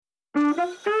All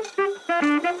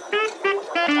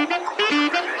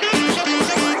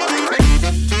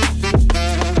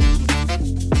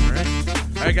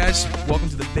right, guys, welcome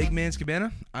to the Big Man's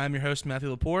Cabana. I'm your host,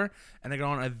 Matthew Lepore, and I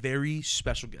got on a very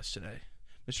special guest today,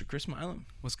 Mr. Chris Milam.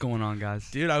 What's going on, guys?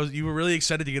 Dude, you were really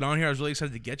excited to get on here. I was really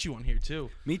excited to get you on here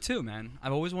too. Me too, man.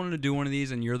 I've always wanted to do one of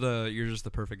these, and you're just the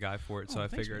perfect guy for it. So I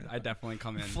thanks, figured man. I'd definitely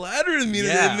come in. Flattering me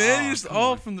today, man. You just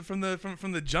from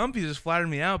the jump, he just flattered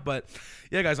me out. But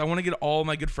yeah, guys, I want to get all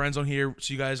my good friends on here,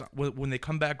 so you guys, when they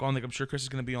come back on, like I'm sure Chris is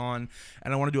going to be on,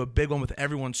 and I want to do a big one with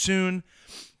everyone soon.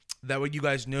 That way you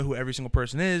guys know who every single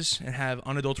person is and have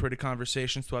unadulterated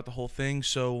conversations throughout the whole thing.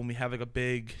 So when we have like a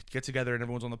big get together and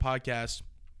everyone's on the podcast,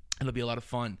 it'll be a lot of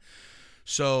fun.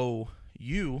 So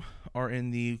you are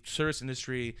in the service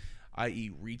industry,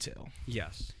 i.e. retail.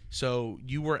 Yes. So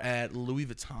you were at Louis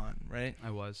Vuitton, right?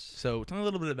 I was. So tell me a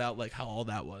little bit about like how all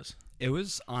that was. It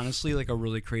was honestly like a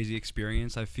really crazy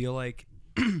experience. I feel like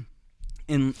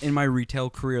in my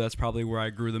retail career, that's probably where I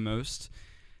grew the most,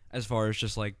 as far as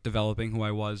just like developing who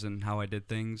I was and how I did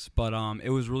things. But it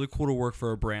was really cool to work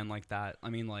for a brand like that. I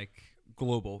mean, like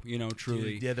global,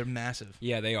 truly. Dude, yeah, they're massive.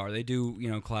 Yeah, they are. They do,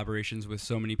 collaborations with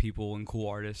so many people and cool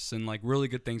artists and like really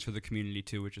good things for the community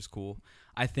too, which is cool.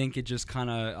 I think it just kind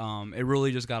of, it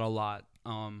really just got a lot,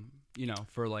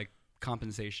 for like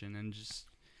compensation and just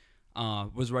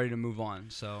was ready to move on.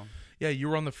 So yeah, you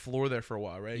were on the floor there for a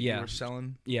while, right? Yeah. You were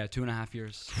selling? Yeah, 2.5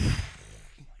 years.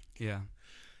 Yeah.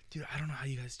 Dude, I don't know how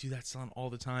you guys do that selling all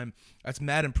the time. That's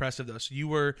mad impressive though. So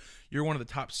you're one of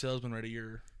the top salesmen right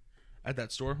at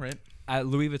that store, right? At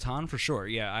Louis Vuitton for sure.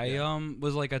 Yeah, I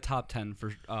was like a top 10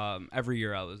 for every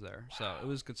year I was there. So it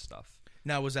was good stuff.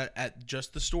 Now, was that at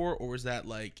just the store, or was that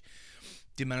like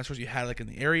the amount of stores you had like in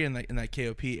the area in that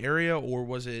KOP area, or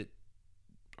was it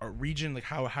a region? Like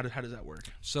how does that work?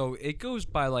 So it goes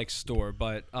by like store,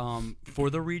 but for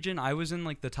the region, I was in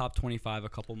like the top 25 a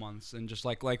couple months, and just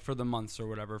like for the months or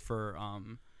whatever for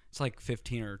it's like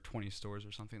 15 or 20 stores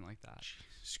or something like that.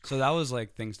 So that was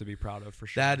like things to be proud of for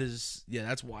sure.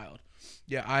 That's wild.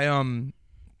 Yeah,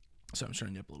 so I'm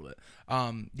shutting you up a little bit.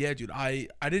 Yeah, dude, I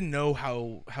didn't know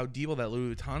how deep all that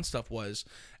Louis Vuitton stuff was,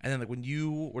 and then like when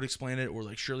you would explain it, or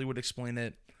like Shirley would explain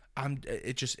it,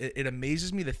 it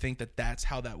amazes me to think that that's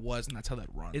how that was and that's how that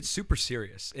runs. It's super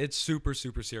serious. It's super,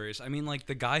 super serious. I mean, like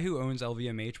the guy who owns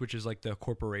LVMH, which is like the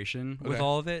corporation with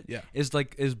all of it,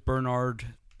 is Bernard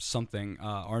something,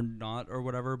 Arnault or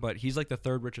whatever, but he's like the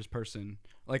third richest person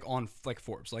like on like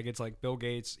Forbes. Like it's like Bill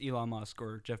Gates, Elon Musk,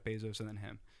 or Jeff Bezos, and then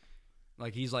him.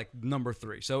 Like he's like number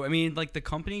 3. So I mean, like the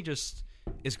company just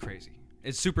is crazy.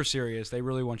 It's super serious. They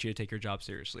really want you to take your job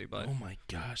seriously. But oh my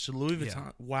gosh, so Louis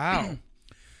Vuitton, wow.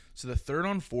 So the third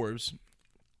on Forbes,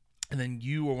 and then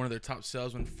you were one of their top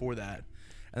salesmen for that.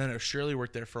 And then Shirley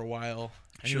worked there for a while.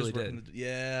 Shirley did.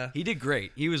 Yeah. He did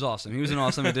great. He was awesome. He was an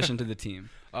awesome addition to the team.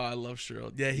 Oh, I love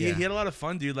Shirley. Yeah, he had a lot of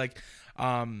fun, dude. Like,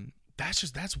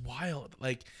 that's wild.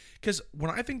 Like, because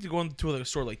when I think to go into like a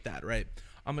store like that, right,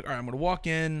 I'm like, all right, I'm going to walk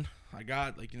in. I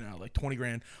got like 20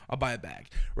 grand. I'll buy a bag,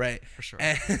 right? For sure.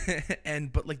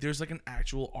 But like there's like an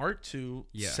actual art to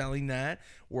selling that,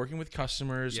 working with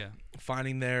customers,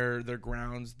 finding their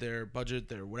grounds, their budget,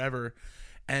 their whatever,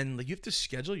 and like you have to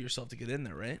schedule yourself to get in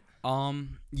there, right?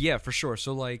 Yeah, for sure.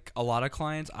 So like a lot of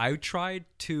clients, I tried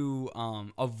to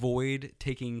avoid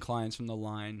taking clients from the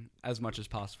line as much as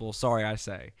possible. Sorry, I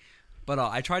say. But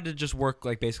I tried to just work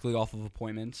like basically off of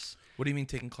appointments. What do you mean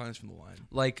taking clients from the line?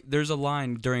 Like there's a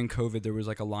line during COVID. There was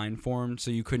like a line formed,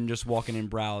 so you couldn't just walk in and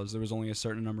browse. There was only a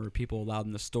certain number of people allowed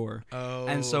in the store. Oh,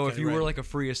 and so if you were like a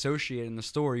free associate in the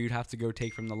store, you'd have to go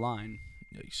take from the line.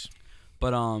 Nice.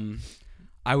 But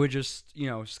I would just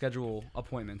schedule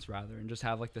appointments rather and just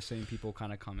have like the same people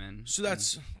kind of come in. So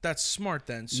that's smart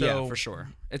then. So yeah, for sure.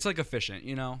 It's like efficient.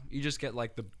 You just get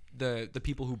like the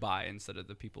people who buy instead of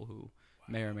the people who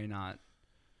may or may not.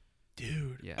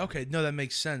 Dude. Yeah. Okay. No, that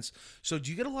makes sense. So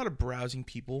do you get a lot of browsing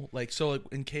people? Like, so like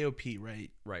in KOP, right?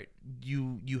 Right.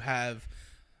 You have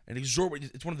an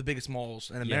exorbitant, it's one of the biggest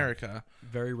malls in America.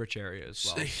 Very rich area as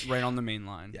well. Right on the main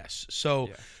line. Yes. So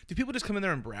do people just come in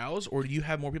there and browse, or do you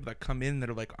have more people that come in that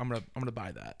are like, I'm gonna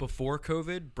buy that? Before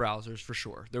COVID, browsers for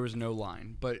sure. There was no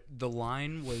line. But the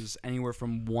line was anywhere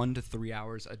from 1 to 3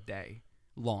 hours a day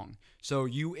long. So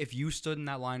if you stood in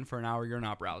that line for an hour, you're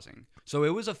not browsing. So it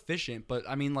was efficient, but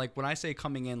I mean, like when I say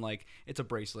coming in, like it's a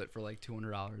bracelet for like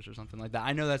 $200 or something like that.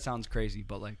 I know that sounds crazy,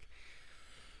 but like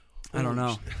I don't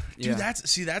know. Dude,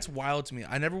 that's wild to me.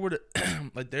 I never would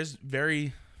like there's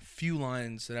very few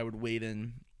lines that I would wait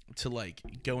in to like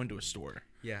go into a store.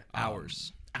 Yeah,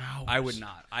 hours. hours. I would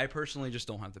not. I personally just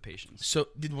don't have the patience. So,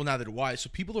 well, neither do I. So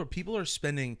people are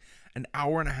spending an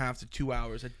hour and a half to 2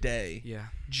 hours a day,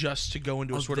 just to go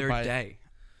into a sort of day,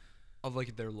 of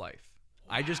like their life.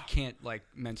 Wow. I just can't like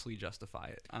mentally justify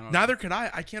it. I don't Neither know. could I.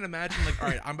 I can't imagine like, all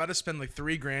right, I'm about to spend like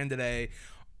 $3,000 today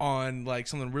on like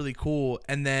something really cool,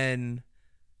 and then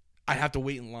I have to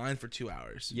wait in line for 2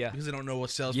 hours. Yeah. Because I don't know what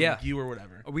sales like you or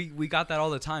whatever. We got that all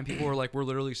the time. People were like, we're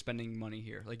literally spending money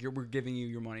here. Like we're giving you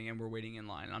your money and we're waiting in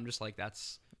line. And I'm just like,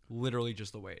 that's literally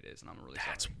just the way it is. And I'm really sorry.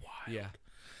 That's wild. Yeah.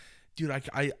 Dude,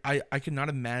 I could not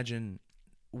imagine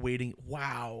waiting.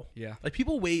 Wow. Yeah. Like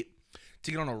people wait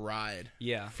to get on a ride.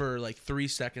 Yeah. For like 3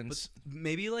 seconds. But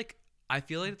maybe like, I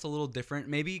feel like it's a little different.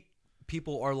 Maybe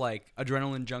people are like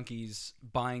adrenaline junkies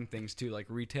buying things too, like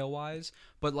retail wise.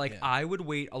 But like I would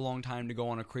wait a long time to go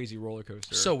on a crazy roller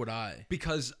coaster. So would I,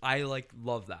 because I like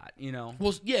love that, you know.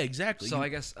 Well, yeah, exactly. So I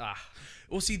guess.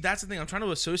 Well, see, that's the thing. I'm trying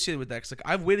to associate it with that because like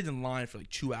I've waited in line for like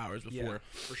 2 hours before,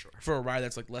 for sure, for a ride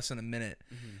that's like less than a minute.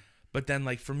 Mm-hmm. But then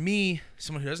like for me,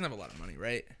 someone who doesn't have a lot of money,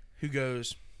 right? Who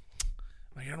goes,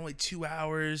 like, I don't wait 2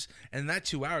 hours, and in that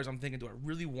 2 hours, I'm thinking, do I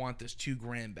really want this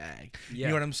 $2,000 bag? Yeah. You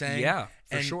know what I'm saying? Yeah,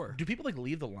 for sure. Do people like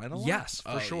leave the line a lot? Yes,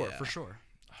 for sure, for sure.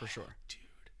 Dude.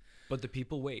 But the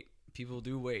people wait. People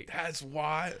do wait. That's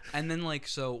why. And then like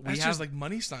so that's just like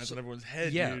money signs on everyone's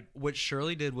head. Yeah. Dude. What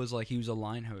Shirley did was like he was a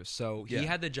line host, so he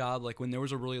had the job like when there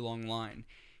was a really long line.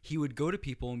 He would go to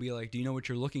people and be like, "Do you know what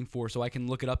you're looking for? So I can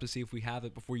look it up to see if we have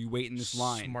it before you wait in this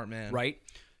line." Smart man, right?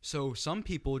 So some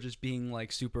people just being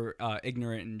like super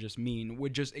ignorant and just mean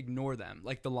would just ignore them,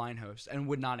 like the line host, and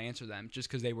would not answer them just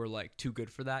because they were like too good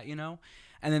for that, you know?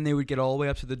 And then they would get all the way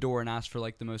up to the door and ask for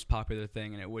like the most popular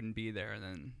thing, and it wouldn't be there, and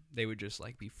then they would just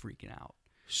like be freaking out.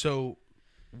 So,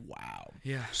 wow.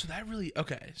 Yeah. So that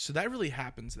really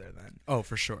happens there then. Oh,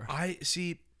 for sure. I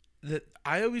see that.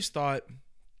 I always thought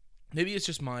maybe it's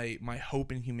just my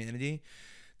hope in humanity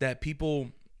that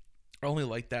people are only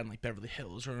like that in like Beverly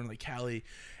Hills or in like Cali,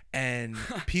 and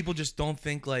people just don't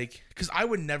think like, because I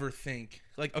would never think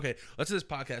like, okay, let's say this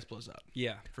podcast blows up.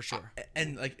 Yeah, for sure.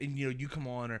 And like, and, you know, you come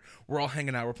on or we're all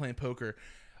hanging out, we're playing poker.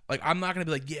 Like, I'm not gonna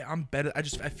be like, yeah, I'm better. I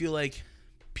feel like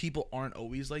people aren't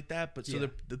always like that, but so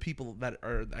the people that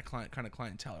are that kind of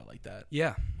clientele are like that.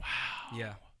 Yeah. Wow.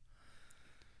 Yeah.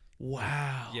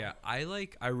 Wow. Yeah,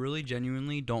 I really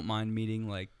genuinely don't mind meeting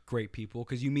like great people,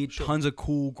 because you meet tons of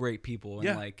cool, great people,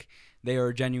 and like they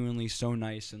are genuinely so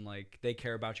nice, and like they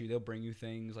care about you. They'll bring you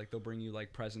things, like they'll bring you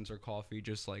like presents or coffee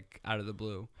just like out of the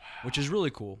blue, which is really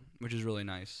cool, which is really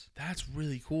nice. That's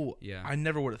really cool. Yeah, I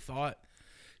never would have thought.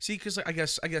 See, because I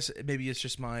guess maybe it's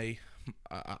just my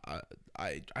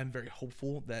I'm very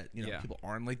hopeful that, you know, people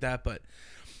aren't like that. But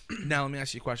now let me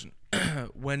ask you a question.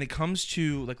 When it comes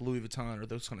to like Louis Vuitton or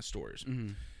those kind of stores,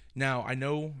 now I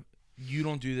know you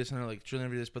don't do this, and I like Julian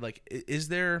never do this, but like, is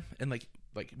there, in like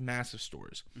massive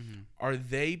stores, are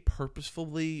they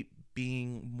purposefully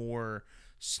being more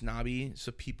snobby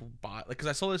so people buy? Like, because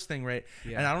I saw this thing, right?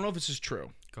 Yeah. And I don't know if this is true.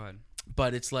 Go ahead.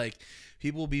 But it's like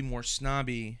people will be more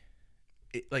snobby,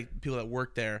 like people that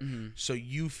work there, so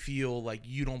you feel like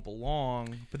you don't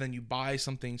belong, but then you buy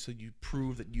something so you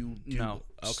prove that you do. No.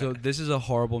 Okay. So this is a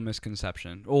horrible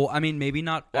misconception. Well, I mean, maybe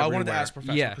not everywhere. I wanted to ask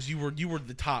professional, because you were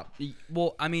the top.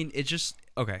 Well, I mean, it's just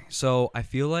okay. So I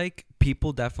feel like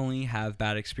people definitely have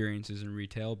bad experiences in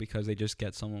retail because they just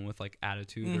get someone with like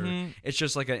attitude, or it's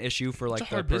just like an issue for like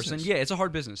the person. Business. Yeah, it's a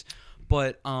hard business.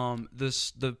 But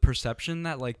the perception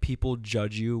that like people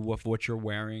judge you with what you're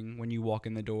wearing when you walk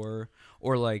in the door,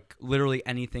 or like literally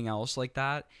anything else like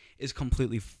that, is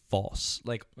completely false.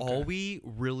 Like all we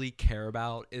really care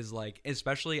about is like,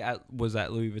 especially at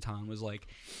Louis Vuitton, was like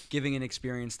giving an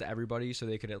experience to everybody so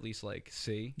they could at least like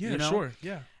see. Yeah, you know? sure.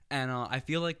 Yeah. And I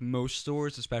feel like most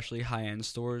stores, especially high-end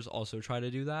stores, also try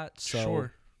to do that. So,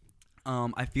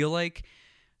 I feel like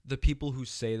the people who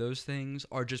say those things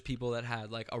are just people that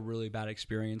had like a really bad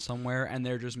experience somewhere, and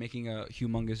they're just making a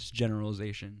humongous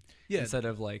generalization. Yeah. Instead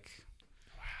of like,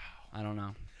 I don't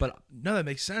know. But no, that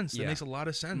makes sense. That makes a lot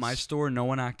of sense. My store, no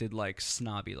one acted like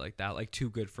snobby like that, like too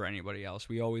good for anybody else.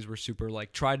 We always were super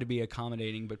like, tried to be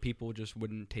accommodating, but people just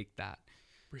wouldn't take that.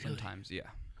 Really? Sometimes. Yeah.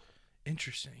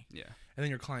 Interesting. Yeah. And then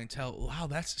your clientele. Wow,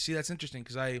 that's interesting,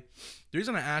 because the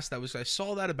reason I asked that was I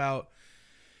saw that about,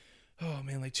 oh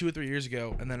man, like 2 or 3 years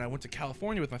ago, and then I went to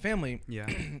California with my family. Yeah.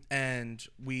 And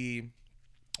we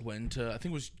went to, I think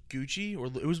it was Gucci, or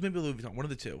it was maybe Louis Vuitton, one of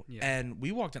the two. Yeah. And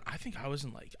we walked in. I think I was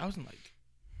in like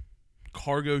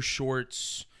cargo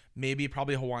shorts, maybe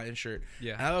probably a Hawaiian shirt.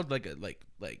 Yeah. And I looked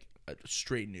like a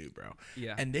straight nude, bro.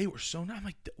 Yeah. And they were so nice. I'm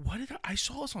like, what did I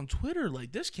saw this on Twitter?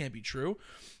 Like, this can't be true.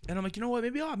 And I'm like, you know what?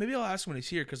 Maybe I'll ask him when he's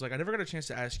here, because like I never got a chance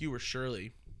to ask you or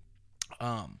Shirley.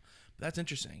 But that's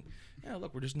interesting. Yeah,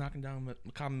 look, we're just knocking down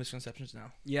common misconceptions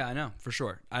now. Yeah, I know, for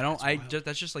sure.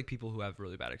 That's just like people who have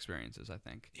really bad experiences, I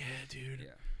think. Yeah, dude.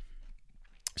 Yeah.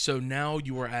 So now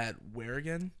you are at where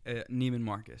again? Neiman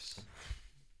Marcus.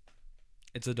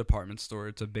 It's a department store.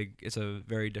 It's a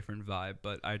very different vibe,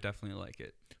 but I definitely like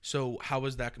it. So how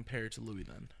is that compared to Louis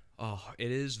then? Oh,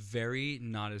 it is very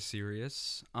not as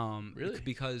serious. Really?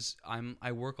 Because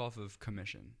I work off of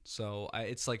commission, so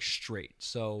it's like straight.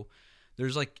 So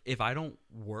there's like if I don't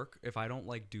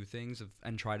like do things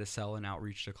and try to sell and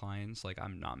outreach to clients, like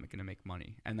I'm not gonna make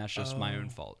money, and that's just my own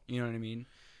fault. You know what I mean?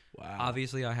 Wow.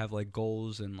 Obviously, I have like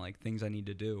goals and like things I need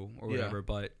to do or whatever,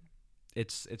 but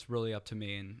it's really up to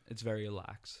me, and it's very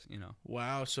lax, you know.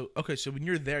 Wow. So when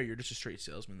you're there, you're just a straight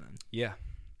salesman then. Yeah.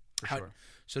 For sure.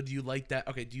 So do you like that?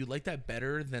 Okay, do you like that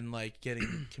better than like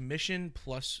getting commission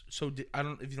plus? So I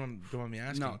don't if you don't mind me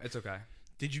asking. No, it's okay.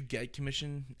 Did you get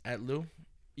commission at Lou?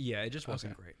 Yeah, it just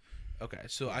wasn't great. Okay,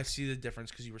 so I see the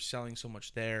difference because you were selling so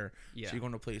much there. Yeah. So you're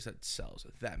going to a place that sells.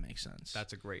 If that makes sense.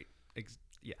 That's a great.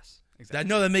 Yes.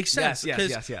 Exactly. That makes sense.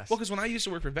 Yes. Well, because when I used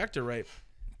to work for Vector, right,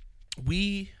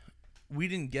 we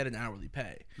didn't get an hourly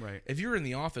pay. Right. If you're in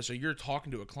the office or you're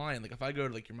talking to a client, like if I go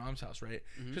to like your mom's house, right,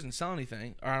 she doesn't sell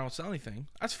anything or I don't sell anything,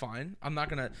 that's fine. I'm not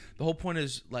gonna. The whole point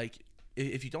is like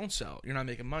if you don't sell, you're not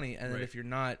making money, and then if you're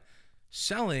not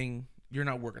selling, you're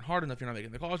not working hard enough. You're not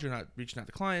making the calls. You're not reaching out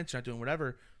to clients. You're not doing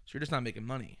whatever. So you're just not making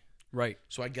money. Right.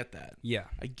 So I get that. Yeah.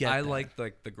 I like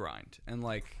the grind and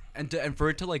like and for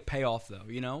it to like pay off though,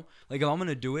 you know? Like if I'm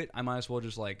gonna do it, I might as well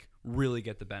just like really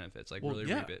get the benefits, like really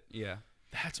reap it. Yeah.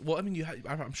 I mean,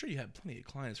 I'm sure you had plenty of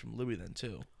clients from Louis then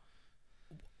too.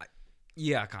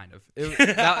 Yeah, kind of.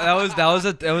 That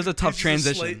was a tough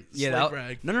transition.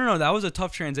 No. That was a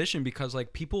tough transition because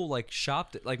like people like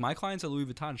shopped at, like my clients at Louis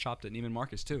Vuitton shopped at Neiman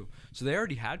Marcus too, so they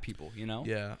already had people, you know.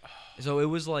 Yeah. So it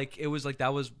was like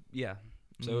that was yeah.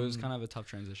 So it was kind of a tough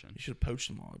transition. You should have poached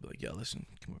them all. I'd be like, "Yeah, listen,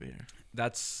 come over here."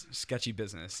 That's sketchy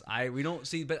business. We don't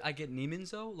see, but I get Neiman's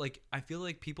though. Like I feel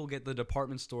like people get the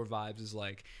department store vibes is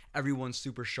like everyone's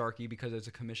super sharky because it's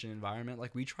a commission environment.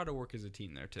 Like we try to work as a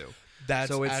team there too. That's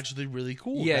actually really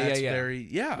cool. Yeah, That's yeah. Very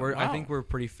wow. I think we're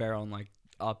pretty fair on like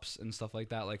ups and stuff like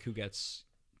that. Like who gets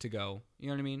to go? You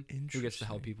know what I mean? Who gets to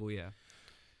help people? Yeah.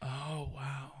 Oh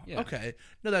wow. Yeah. Okay.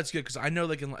 No, that's good because I know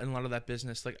like in a lot of that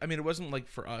business, like I mean, it wasn't like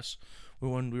for us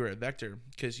when we were at Vector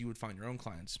because you would find your own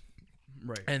clients,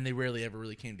 right? And they rarely ever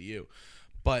really came to you,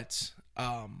 but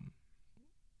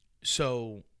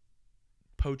so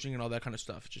poaching and all that kind of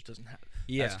stuff just doesn't happen.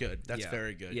 Yeah, that's good. That's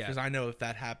very good because I know if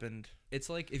that happened, it's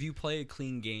like if you play a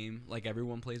clean game, like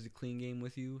everyone plays a clean game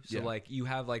with you. So like you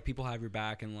have like people have your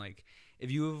back, and like if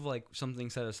you have like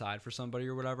something set aside for somebody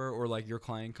or whatever, or like your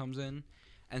client comes in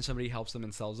and somebody helps them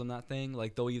and sells them that thing,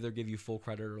 like they'll either give you full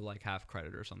credit or like half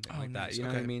credit or something like that. You know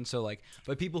what I mean? So like,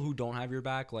 but people who don't have your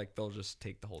back, like they'll just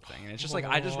take the whole thing. And it's just like,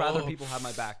 I just rather people have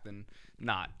my back than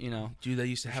not, you know? Dude, that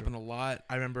used to happen a lot.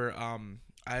 I remember I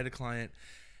had a client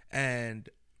and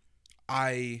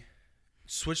I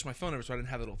switched my phone number so I didn't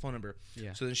have that old phone number.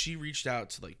 Yeah. So then she reached out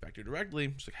to like Vector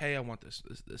directly. She's like, hey, I want this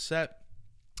set.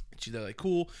 They're like,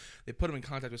 cool. They put him in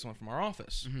contact with someone from our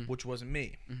office, which wasn't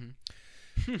me.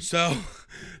 So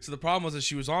the problem was that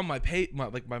she was on my pay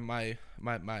my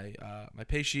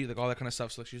pay sheet, like all that kind of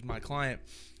stuff. So like she was my client,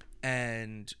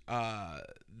 and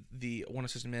the one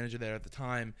assistant manager there at the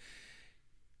time,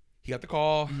 he got the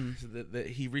call. That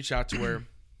he reached out to her.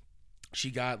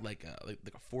 She got like a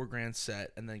 $4,000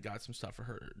 set, and then got some stuff for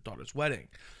her daughter's wedding.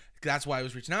 That's why I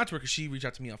was reaching out to her, because she reached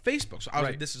out to me on Facebook. So I was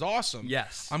like, "This is awesome.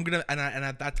 Yes, I'm gonna." And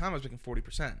at that time, I was making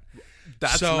 40%.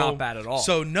 That's not bad at all.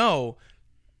 So no.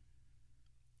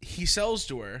 He sells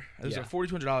to her. It was a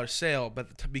 $4,200 sale,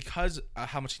 but because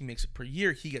how much he makes per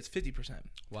year, he gets 50%.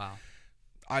 Wow.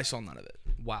 I saw none of it.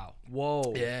 Wow.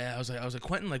 Whoa. Yeah, I was like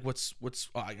Quentin, like what's?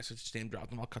 Oh, I guess it's just name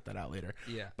dropped him. I'll cut that out later.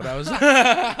 Yeah. But I was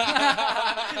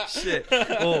shit.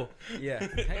 Oh yeah.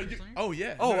 Oh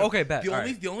yeah. Oh okay. Bet.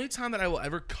 The only time that I will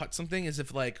ever cut something is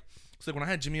if like. So like when I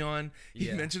had Jimmy on,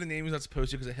 he mentioned a name he's not supposed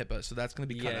to because of HIPAA, so that's gonna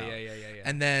be cut out. Yeah.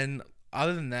 And then.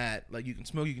 Other than that, like you can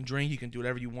smoke, you can drink, you can do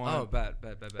whatever you want. Oh, bet.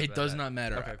 It does not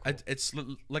matter. Okay, cool. It's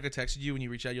like I texted you when you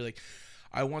reach out. You're like,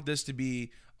 I want this to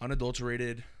be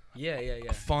unadulterated.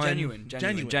 fun,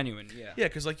 genuine. Yeah. Yeah,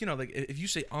 because like like if you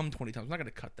say 20 times, I'm not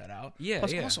gonna cut that out. Yeah,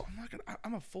 Plus, also,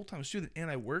 I'm a full-time student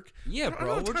and I work. Yeah,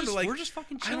 bro. We're just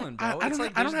fucking chilling, bro. I don't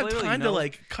have time to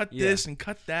like cut this and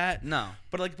cut that. No.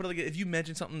 But like if you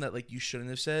mention something that like you shouldn't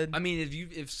have said. I mean,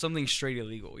 if something's straight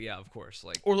illegal, yeah, of course.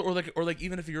 Like or like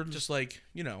even if you're just like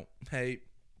hey,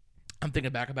 I'm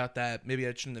thinking back about that. Maybe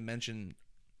I shouldn't have mentioned.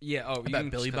 Yeah. Oh,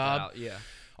 about Billy Bob. Yeah.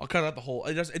 I'll cut out the whole.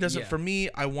 It doesn't for me.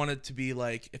 I want it to be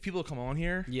like if people come on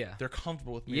here, they're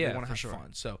comfortable with me. They want to have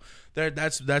fun. So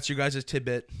that's your guys'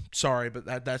 tidbit. Sorry, but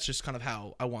that's just kind of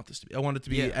how I want this to be. I want it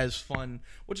to be as fun,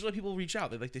 which is why people reach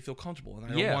out. They feel comfortable,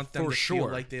 and I don't want them to feel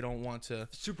like they don't want to.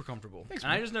 Super comfortable. Thanks,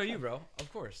 and I just know you, bro.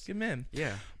 Of course. Good man.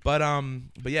 Yeah. But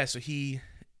yeah. So he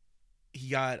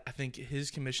got, I think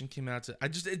his commission came out to,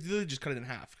 it literally just cut it in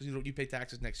half because you pay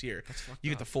taxes next year. That's fucked up. You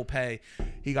get the full pay.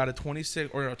 He got a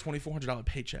 $2,400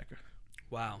 paycheck.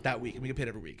 Wow. That week, and we get paid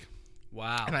every week.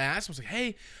 Wow. And I asked him, I was like,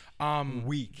 hey,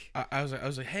 week. I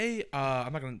was like, hey,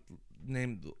 I'm not gonna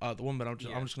name the woman, but I'm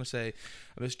just gonna say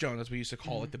Miss Jones. That's what we used to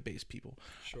call like the base people.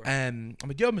 Sure. And I'm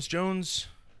like, yo, Miss Jones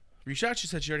reached out. She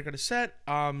said she already got a set.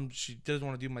 She doesn't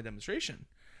want to do my demonstration.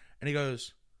 And he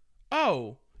goes,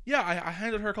 oh. Yeah, I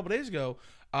handled her a couple days ago.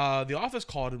 The office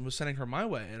called and was sending her my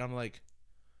way. And I'm like,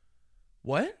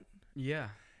 what? Yeah.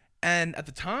 And at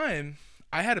the time,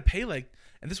 I had to pay and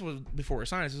this was before we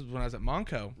signed. This was when I was at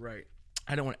Monco. Right.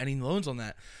 I didn't want any loans on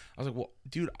that. I was like, well,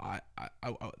 dude, I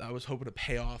was hoping to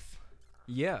pay off.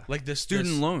 Yeah. Like the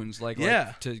student loans, like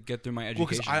to get through my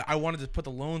education. Well, because I wanted to put the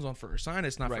loans on for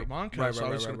Ursinus, not for Monco. So I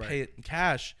was going to pay it in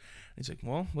cash. He's like,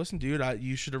 well, listen, dude,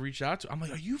 you should have reached out to. I'm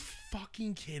like, are you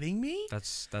fucking kidding me?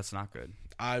 That's not good.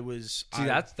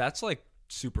 That's like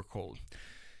super cold.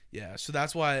 Yeah, so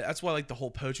that's why like the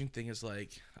whole poaching thing is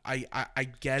like I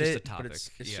get just it, but it's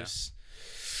just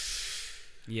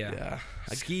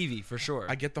skeevy for sure.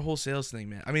 I get the whole sales thing,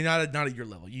 man. I mean, not at your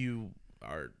level. You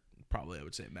are probably, I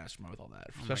would say, a mastermind with all that,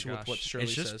 especially with what Shirley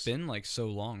says. It's just been like so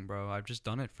long, bro. I've just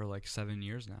done it for like 7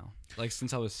 years now. Like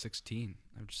since I was 16.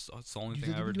 It's the only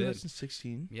thing I ever did. Since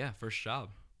 16? Yeah, first job.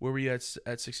 Where were you at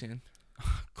 16?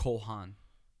 Cole Haan.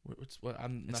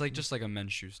 It's like just like a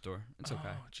men's shoe store. It's okay.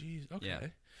 Oh, jeez. Okay. Yeah.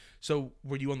 So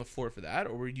were you on the floor for that,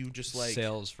 or were you just like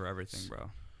sales for everything,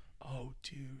 bro? Oh,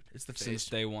 dude, it's the face. Since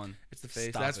day one. It's the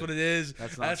face. That's what it is.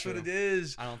 That's what it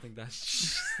is. I don't think that's.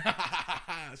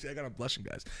 See, I got them blushing,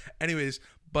 guys. Anyways,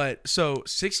 but so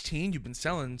 16, you've been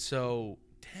selling. So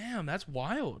damn, that's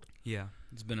wild. Yeah,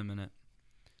 it's been a minute.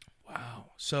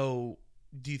 Wow. So,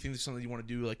 do you think this is something you want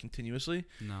to do like continuously?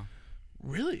 No.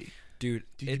 Really? Dude,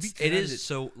 it is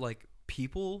so like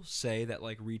people say that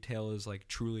like retail is like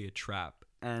truly a trap,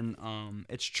 and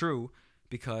it's true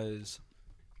because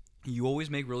you always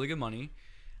make really good money,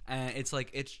 and it's like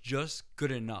it's just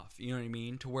good enough, you know what I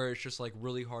mean, to where it's just like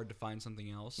really hard to find something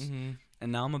else. Mm-hmm.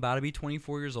 And now I'm about to be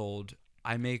 24 years old.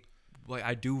 I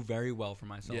do very well for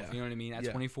myself. Yeah. You know what I mean? At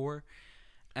 24,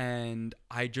 and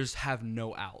I just have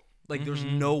no out. Like, there's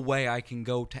no way I can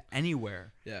go to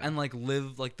anywhere and, like,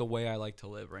 live, like, the way I like to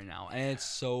live right now. And it's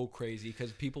so crazy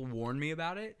because people warned me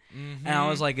about it. Mm-hmm. And I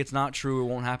was like, it's not true. It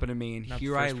won't happen to me. And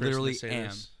here I literally am.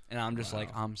 This. And I'm just like,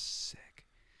 I'm sick.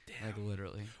 Damn. Like,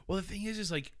 literally. Well, the thing is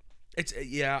like, it's, I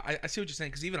see what you're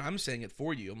saying. Because even I'm saying it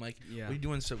for you. I'm like, well, you're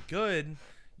doing so good.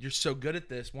 You're so good at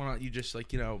this. Why don't you just,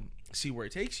 like, see where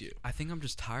it takes you? I think I'm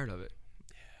just tired of it.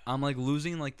 I'm like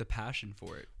losing like the passion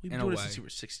for it. We've been doing it since you were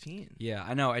 16. Yeah,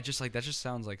 I know. I just like that just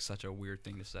sounds like such a weird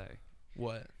thing to say.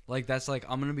 What? Like that's like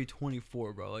I'm gonna be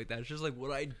 24, bro. Like that's just like what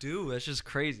I do. That's just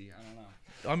crazy. I don't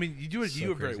know. I mean, you do it. You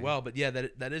do it very well, but yeah,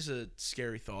 that is a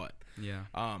scary thought. Yeah.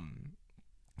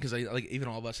 Because like even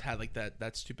all of us had like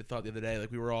that stupid thought the other day.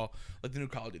 Like we were all like the new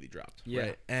Call of Duty dropped. Yeah,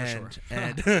 right? And for sure.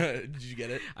 and did you get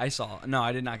it? I saw. No,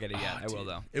 I did not get it yet. I will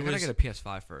though. I gotta get a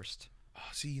PS5 first. Oh,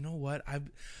 see, you know what?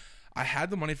 I had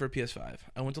the money for a PS5.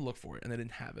 I went to look for it, and I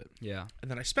didn't have it. Yeah. And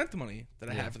then I spent the money that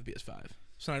I had for the PS5.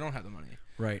 So I don't have the money.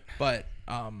 Right. But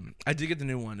I did get the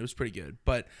new one. It was pretty good.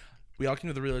 But we all came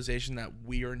to the realization that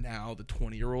we are now the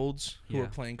 20-year-olds who are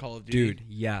playing Call of Duty. Dude,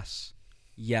 yes.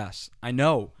 Yes. I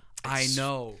know.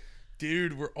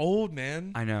 Dude, we're old,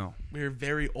 man. I know. We're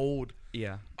very old.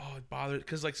 Yeah. Oh, it bothers.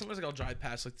 Because like sometimes like I'll drive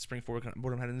past like the spring forward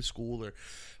when I'm heading to school or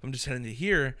if I'm just heading to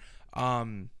here.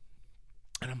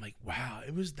 And I'm like, wow,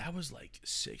 that was like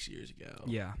 6 years ago.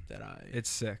 Yeah, it's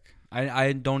sick.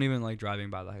 I don't even like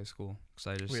driving by the high school because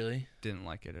I just really didn't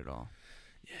like it at all.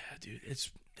 Yeah, dude,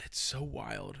 it's so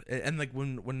wild. And like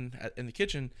when in the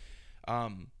kitchen,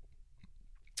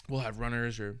 we'll have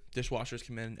runners or dishwashers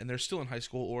come in, and they're still in high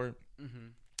school or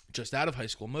just out of high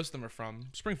school. Most of them are from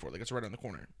Springford, like it's right on the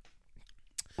corner.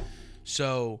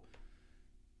 So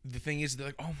the thing is, they're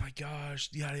like, oh my gosh,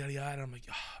 yada yada yada. And I'm like,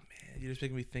 oh man, you're just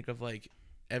making me think of like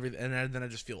everything, and then I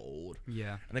just feel old.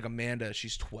 Yeah. And like Amanda,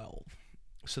 she's 12.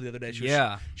 So the other day, she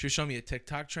was showing me a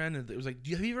TikTok trend, and it was like,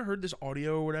 have you ever heard this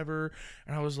audio or whatever?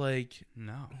 And I was like,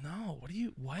 no.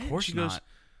 What? Of course she not. goes,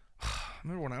 I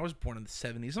remember when I was born in the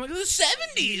 70s. I'm like, the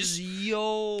 70s?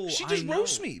 Yo. She just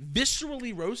roasts me,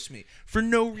 viscerally roasts me for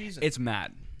no reason. It's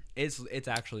mad. It's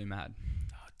actually mad.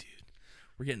 Oh, dude.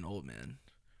 We're getting old, man.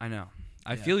 I know.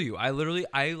 I feel you. I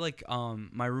like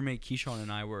my roommate Keyshawn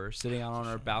and I were sitting out on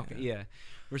our balcony. Yeah.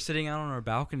 We're sitting out on our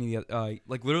balcony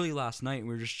like literally last night, and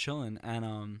we were just chilling,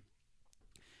 and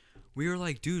we were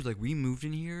like, dude, like we moved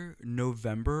in here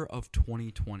November of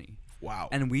 2020. Wow.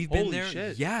 And we've been Holy there.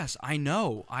 Shit. Yes, I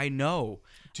know.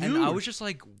 Dude. And I was just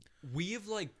like, we have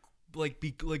like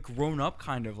grown up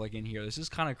kind of like in here. This is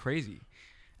kind of crazy.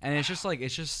 And it's just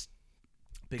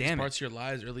biggest parts of your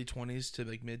lives, early 20s to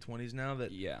like mid 20s now.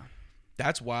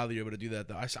 That's wild that you're able to do that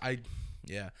though. I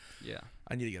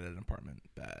need to get an apartment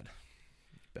bad.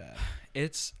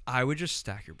 I would just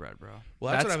stack your bread, bro.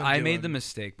 Well, that's what I made the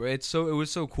mistake, bro. It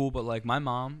was so cool, but like my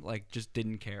mom like just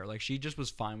didn't care. Like she just was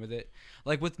fine with it.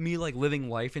 Like with me like living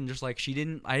life, and just like I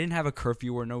didn't have a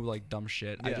curfew or no like dumb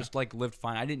shit. Yeah. I just like lived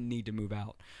fine. I didn't need to move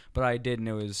out, but I did, and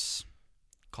it was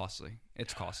costly.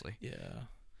 It's costly.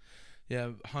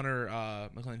 Yeah. Hunter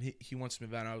McLean, he wants to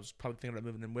move out. I was probably thinking about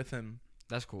moving in with him.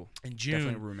 That's cool. In June.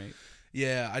 Definitely a roommate.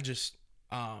 Yeah, I just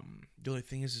the only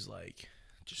thing is like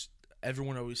just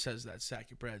everyone always says that sack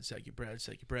your bread.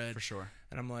 For sure.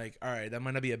 And I'm like, all right, that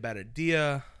might not be a bad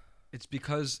idea. It's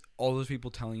because all those people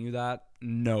telling you that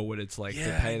know what it's like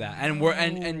to pay that. And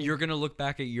and you're gonna look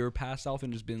back at your past self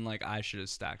and just been like, I should have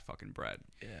stacked fucking bread.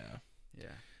 Yeah.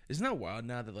 Isn't that wild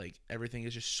now that like everything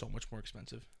is just so much more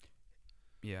expensive?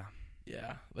 Yeah.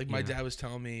 Like my dad was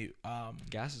telling me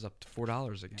gas is up to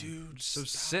 $4 again. Dude, so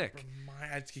sick.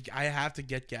 I have to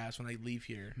get gas when I leave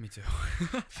here. Me too.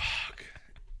 Fuck.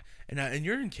 And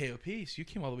you're in KOP, so you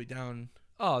came all the way down.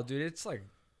 Oh, dude, it's like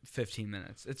 15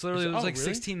 minutes. It's literally it was like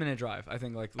really? 16-minute drive. I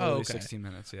think like literally 16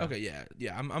 minutes. Yeah. Okay,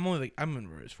 yeah. I'm only like I'm in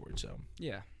Roseford, so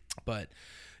yeah. But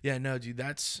yeah, no, dude,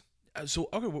 that's so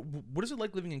okay. What is it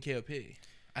like living in KOP?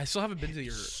 I still haven't been to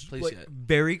your place yet.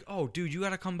 Dude, you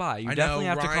gotta come by. You I definitely know,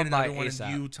 have Ryan to come by and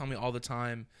ASAP. You tell me all the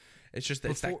time. It's just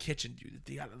that it's that kitchen, dude.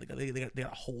 They got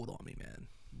a hold on me, man.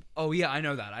 Oh yeah, I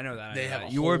know that. They have a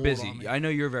you are hold busy. on me. I know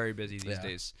you're very busy these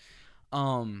days.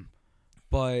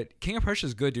 But King of Prussia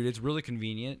is good, dude. It's really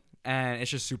convenient, and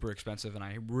it's just super expensive, and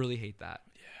I really hate that.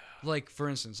 Yeah. Like for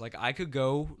instance, like I could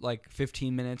go like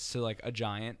 15 minutes to like a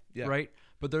Giant, right?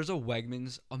 But there's a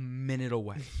Wegmans a minute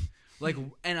away. Like,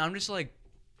 and I'm just like,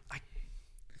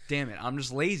 damn it, I'm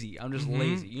just lazy.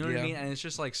 Lazy. You know what I mean? And it's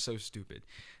just like so stupid.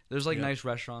 There's like nice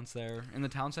restaurants there in the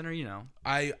town center, you know.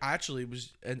 I actually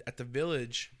was at the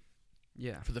Village.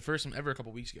 Yeah. For the first time ever a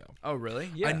couple weeks ago. Oh, really?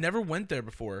 Yeah. I never went there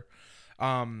before.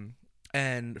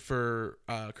 And for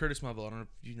Curtis Melville, I don't know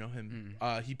if you know him.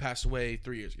 He passed away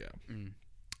 3 years ago.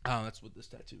 That's what this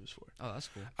tattoo is for. Oh, that's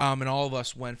cool. And all of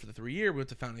us went for the 3 year. We went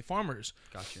to Founding Farmers.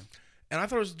 Got you. And I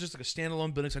thought it was just like a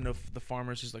standalone building. 'Cause I know the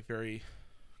Farmers is like very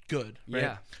good. Right?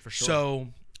 Yeah, for sure. So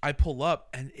I pull up,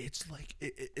 and it's like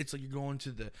it's like you're going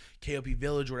to the KOP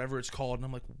Village or whatever it's called, and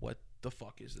I'm like, what the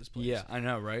fuck is this place? Yeah, I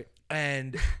know, right?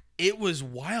 And it was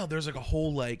wild. There's like a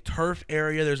whole like turf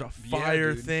area. There's a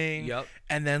fire thing. Yep.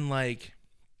 And then like,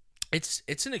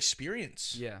 it's an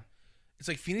experience. Yeah. It's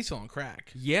like Phoenixville on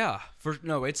crack. Yeah.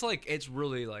 It's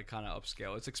really like kind of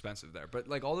upscale. It's expensive there, but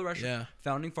like all the restaurants. Yeah.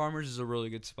 Founding Farmers is a really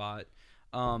good spot.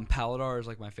 Paladar is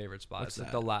like my favorite spot. It's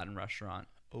like the Latin restaurant.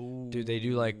 Oh, dude, they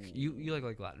do like you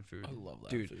like Latin food. I love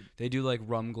Latin food. They do like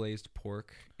rum glazed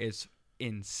pork. It's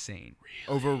insane.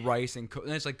 Really? Over rice and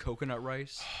it's like coconut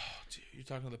rice. Oh, dude, you're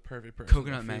talking to the perfect person.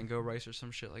 Coconut mango rice or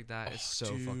some shit like that. It's so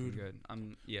fucking good.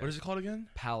 What is it called again?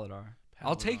 Paladar.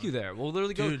 I'll take you there. We'll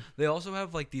literally go. They also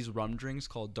have like these rum drinks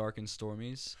called Dark and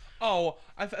Stormies. Oh,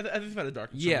 I've had a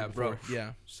Dark and Stormy before. Bro.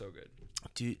 Yeah, so good.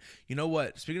 Dude, you know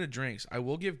what? Speaking of drinks, I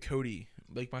will give Cody,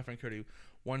 like my friend Cody,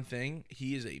 one thing.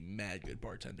 He is a mad good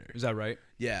bartender. Is that right?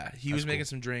 Yeah, he was making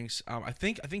some drinks. I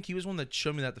think he was one that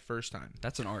showed me that the first time.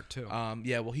 That's an art too.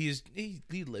 Yeah. Well, he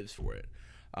lives for it.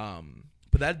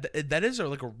 But that is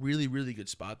like a really really good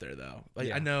spot there though.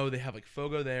 Like I know they have like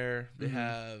Fogo there. They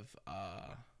have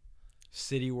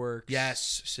CityWorks.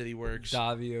 Yes, CityWorks.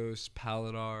 Davios,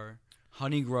 Paladar,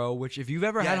 Honey Grow. Which if you've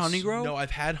ever had Honey Grow, no,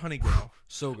 I've had Honey Grow.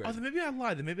 So good. Oh, then maybe I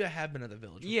lied. Then maybe I have been at the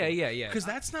Village before. Yeah. Because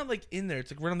that's not like in there.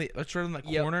 It's like right on that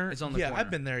corner. It's on the corner. Yeah,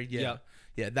 I've been there. Yeah.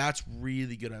 Yeah, that's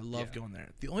really good. I love going there.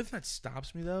 The only thing that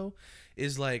stops me though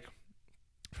is like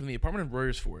from the apartment in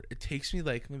Royersford, it takes me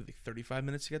like maybe 35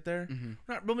 minutes to get there.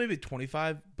 Not well, maybe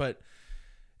 25, but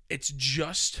it's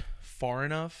just far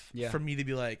enough for me to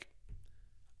be like,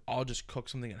 I'll just cook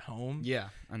something at home. Yeah,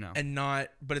 I know. And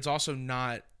but it's also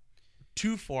not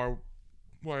too far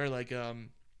where like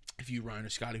if you, Ryan or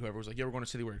Scotty, whoever was like, yeah, we're going to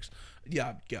City Works.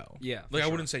 Yeah, go. Yeah. Like I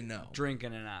wouldn't say no.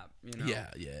 Drinking an app, you know?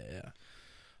 Yeah.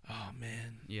 Oh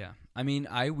man. Yeah. I mean,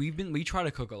 we try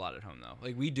to cook a lot at home though.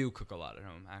 Like we do cook a lot at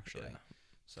home actually. Yeah.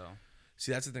 So.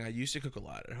 See, that's the thing. I used to cook a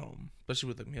lot at home, especially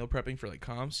with like meal prepping for like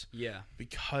comps. Yeah.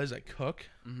 Because I cook,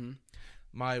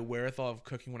 my wherewithal of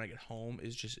cooking when I get home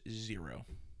is just zero.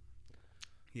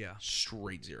 Yeah.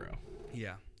 Straight zero.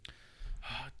 Yeah.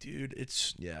 Oh, dude,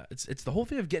 it's the whole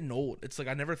thing of getting old. It's like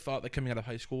I never thought that coming out of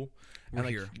high school and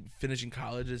like finishing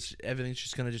college, everything's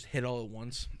just gonna just hit all at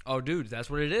once. Oh, dude,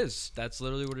 that's what it is. That's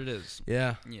literally what it is.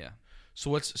 Yeah. Yeah. So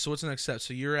what's the next step?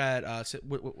 So you're at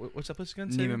what's that place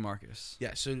again? Neiman Marcus.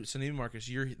 Yeah. So Neiman Marcus,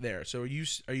 you're there. So are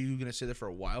you gonna stay there for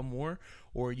a while more,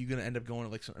 or are you gonna end up going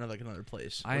to like another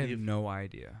place? I have no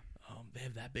idea. They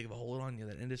have that big of a hold on you,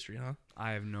 that industry, huh?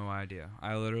 I have no idea.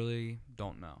 I literally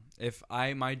don't know.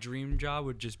 My dream job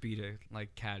would just be to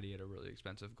like caddy at a really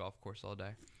expensive golf course all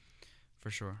day, for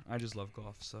sure. I just love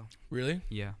golf, so. Really?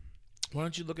 Yeah. Why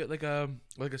don't you look at like a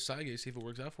side gig, see if it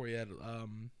works out for you at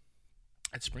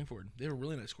Springford? They have a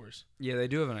really nice course. Yeah, they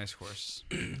do have a nice course.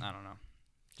 I don't know.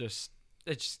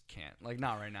 It just can't. Like,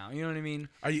 not right now. You know what I mean?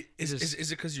 Is it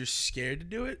because you're scared to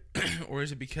do it? Or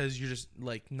is it because you're just,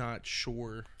 like, not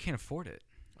sure? Can't afford it.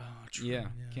 Oh, true. Yeah,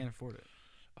 can't afford it.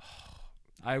 Oh.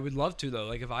 I would love to, though.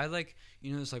 Like, if I, like,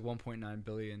 you know, there's, like, 1.9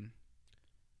 billion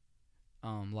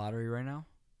lottery right now?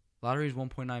 Lottery is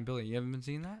 1.9 billion. You haven't been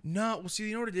seeing that? No. Well, see,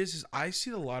 you know what it is I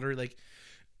see the lottery, like,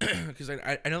 because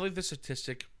I know, like, the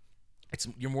statistic,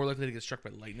 you're more likely to get struck by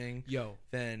lightning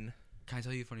than... Can I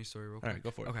tell you a funny story real quick? All right,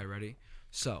 go for it. Okay, ready?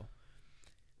 So,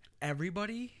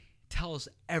 everybody tells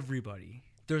everybody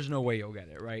there's no way you'll get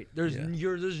it, right? There's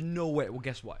no way. Well,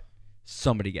 guess what?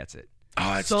 Somebody gets it.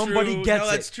 Oh, that's somebody true. gets no,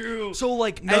 it. That's true. So,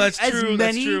 like, no, that's as true. many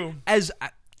That's true. as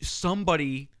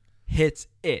somebody hits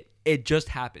it, it just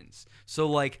happens. So,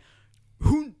 like,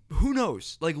 who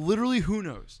knows? Like, literally, who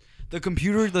knows? The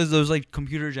computer, those like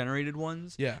computer generated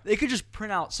ones. Yeah. They could just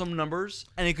print out some numbers,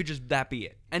 and it could just that be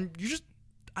it. And you just.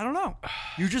 I don't know.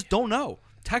 You just don't know,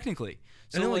 technically.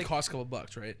 So and it only costs a couple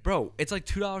bucks, right? Bro, it's like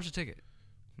 $2 a ticket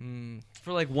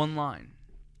for like one line.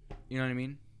 You know what I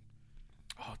mean?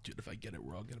 Oh, dude, if I get it,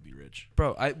 we're all gonna be rich.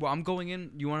 Bro, I'm going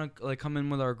in. You want to like come in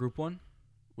with our group one?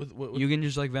 With you can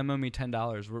just like Venmo me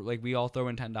 $10. We're like we all throw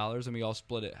in $10 and we all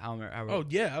split it. Oh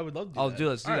yeah, I would love to.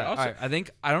 Let's do that. All right.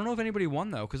 I don't know if anybody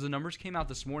won though, because the numbers came out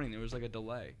this morning. There was like a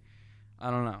delay. I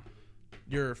don't know.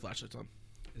 Your flashlight's on.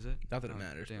 Is it? Not that it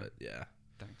matters, but yeah.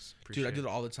 Thanks. Dude, I do it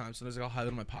all the time. Sometimes like, I'll have it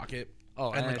in my pocket.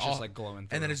 Oh, and like, it's just like glowing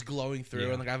through. And then it's glowing through.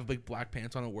 And like I have big black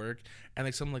pants on at work. And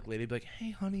like some like lady be like,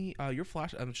 hey honey, your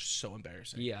flash, and it's just so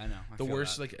embarrassing. Yeah, I know. The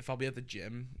worst, like if I'll be at the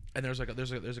gym and there's like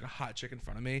a hot chick in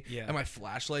front of me and my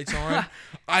flashlight's on.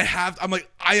 I'm like,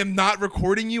 I am not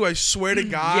recording you, I swear to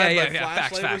God. Yeah.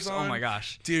 Facts. Oh my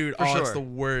gosh. Dude, it's the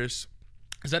worst.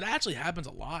 Because that actually happens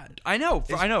a lot. I know.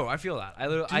 I feel that.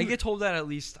 I get told that at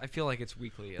least. I feel like it's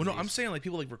weekly. Well, no, I'm saying like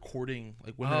people like recording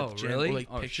like when they're at the gym, really? or,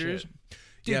 like pictures.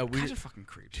 Dude, yeah, guys are fucking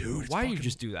creeps. Dude, why do you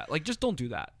just do that? Like, just don't do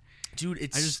that. Dude,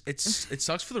 it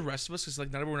sucks for the rest of us because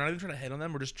like we're not even trying to hit on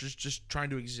them. We're just trying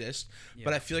to exist. Yeah.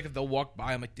 But I feel like if they'll walk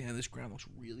by, I'm like, damn, this ground looks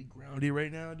really groundy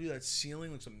right now, dude. That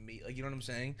ceiling looks amazing. Like, you know what I'm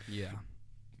saying? Yeah.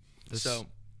 So,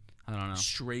 I don't know.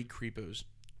 Straight creepos,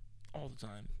 all the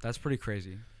time. That's pretty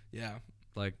crazy. Yeah.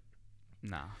 Like,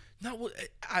 nah. No, well,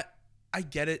 I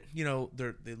get it. You know,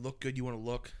 they look good. You want to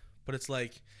look, but it's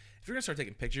like if you're gonna start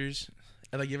taking pictures,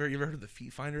 and like you ever heard of the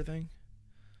feet finder thing?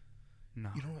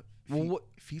 No. You know what?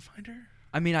 Feet finder?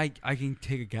 I mean, I can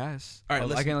take a guess. All right,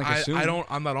 listen, I can like assume.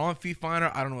 I'm not on feet finder.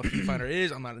 I don't know what feet finder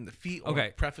is. I'm not in the feet.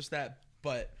 Okay. Preface that,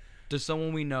 but does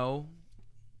someone we know?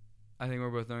 I think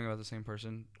we're both knowing about the same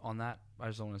person on that. I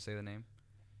just don't want to say the name.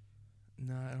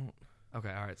 No, I don't.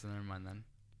 Okay, all right, so never mind then.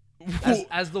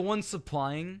 As the one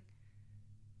supplying,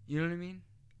 you know what I mean?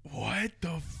 What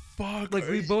the fuck? Like,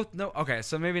 we both know. Okay,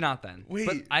 so maybe not then. Wait.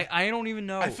 But I don't even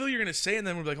know. I feel you're going to say it and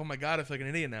then we're like, oh my God, I feel like an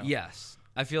idiot now. Yes.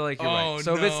 I feel like you're right.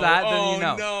 So if it's that, then you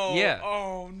know. No. Yeah.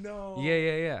 Oh, no.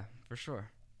 Yeah. For sure.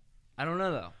 I don't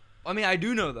know, though. I mean, I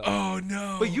do know, though. Oh,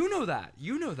 no. But you know that.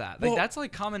 Like, that's,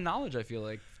 like, common knowledge, I feel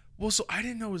like. Well, so I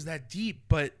didn't know it was that deep,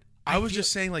 but I was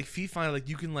just saying, like, feet finder, like,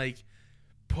 you can, like,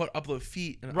 upload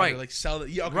feet and right. either, like, sell it.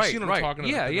 Yeah, okay, right, so you know what I'm talking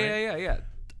about. Yeah.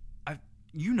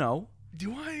 You know.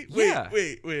 Do I? Yeah.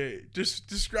 Wait. Just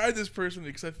describe this person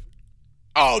because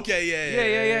Oh, okay,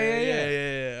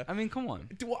 yeah. I mean, come on.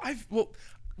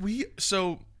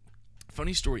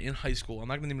 Funny story in high school. I'm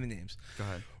not gonna name any names. Go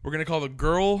ahead. We're gonna call the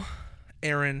girl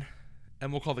Aaron,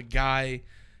 and we'll call the guy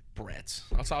Brett.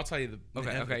 I'll tell you the.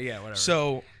 Okay, yeah, whatever.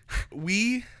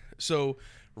 So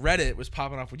Reddit was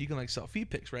popping off when you can like sell feet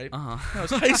pics, right?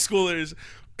 As high schoolers,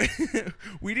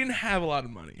 we didn't have a lot of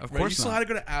money. Of right? course, you still not. had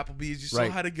to go to Applebee's. You still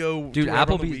had to go. Dude, to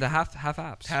Applebee's the half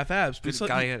apps. Half apps. But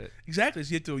gotta get it. Exactly.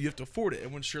 So you have to afford it.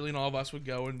 And when Shirley and all of us would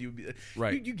go, and you'd be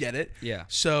right, you get it. Yeah.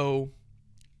 So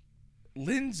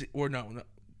Lindsay, or no,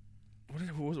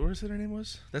 what was it? Her name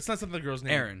was? That's not something the girl's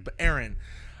name. Aaron. But Aaron.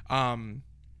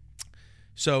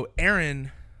 So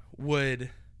Aaron would.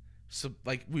 So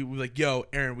like we were like, yo,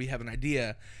 Aaron, we have an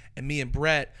idea, and me and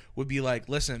Brett would be like,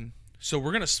 listen, so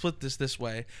we're gonna split this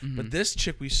way, but this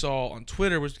chick we saw on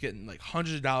Twitter was getting like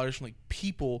hundreds of dollars from like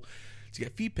people to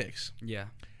get feet pics. Yeah,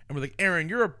 and we're like, Aaron,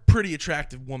 you're a pretty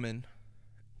attractive woman,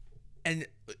 and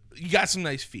you got some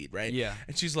nice feet, right? Yeah.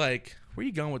 And she's like, where are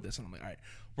you going with this? And I'm like, all right,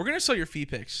 we're gonna sell your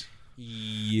feet pics.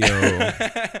 Yo.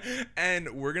 And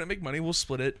we're gonna make money. We'll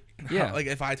split it. Yeah. Like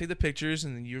if I take the pictures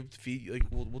and then you feed, like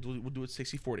we'll do it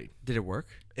 60-40. Did it work?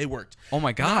 It worked. Oh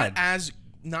my god.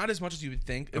 Not as much as you would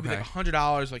think. It'd be like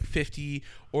 $100, like $50,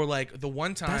 or like the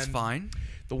one time. That's fine.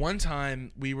 The one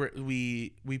time I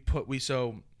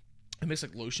mix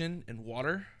like lotion and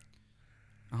water.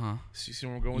 So you see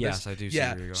where we're going with this? Yes, I do. Yeah. See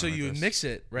where you're going so you would mix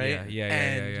it, right?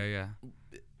 Yeah.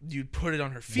 You'd put it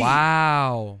on her feet.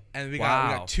 Wow. And we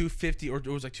got $250, or it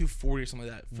was like $240 or something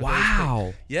like that.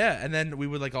 Wow. Yeah, and then we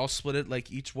would like all split it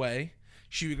like each way.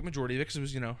 She would get the majority of it because it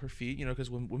was her feet,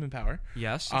 because women power.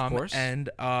 Yes, of course.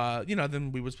 And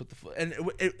then we would split and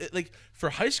it like for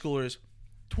high schoolers,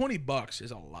 $20 is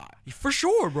a lot for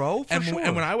sure, bro. And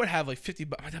when I would have like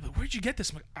 $50, my dad would be like, where'd you get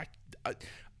this? I'm like,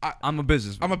 I'm a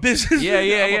businessman. I'm a businessman.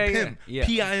 Yeah. I'm a pimp. Yeah.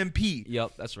 PIMP.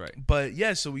 Yep, that's right. But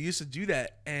yeah, so we used to do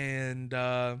that, and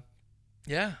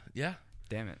yeah.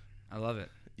 Damn it, I love it.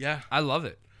 Yeah, I love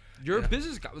it. You're a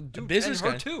business guy, dude. Business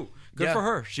and her guy too. Good for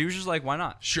her. She was just like, why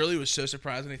not? Shirley was so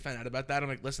surprised when they found out about that. I'm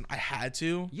like, listen, I had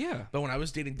to. Yeah. But when I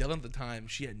was dating Dylan at the time,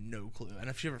 she had no clue, and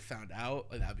if she ever found out,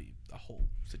 like that'd be a whole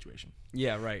situation.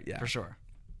 Yeah. Right. Yeah. For sure.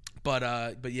 But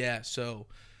yeah. So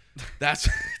that's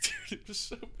dude, it was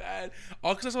so bad.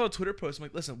 All because I saw a Twitter post. I'm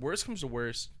like, listen, worst comes to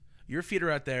worst, your feet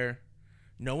are out there.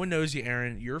 No one knows you,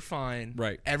 Aaron. You're fine.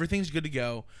 Right. Everything's good to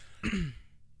go.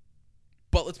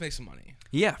 But let's make some money.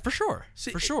 Yeah, for sure.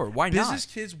 See, for sure. Why not? Business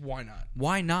kids, why not?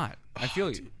 Why not? I feel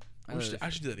you. Dude, I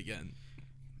should do that again.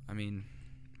 I mean,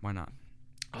 why not?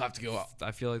 I'll have to go up.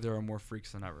 I feel like there are more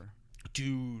freaks than ever.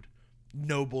 Dude,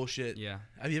 no bullshit. Yeah.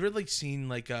 Have you ever like seen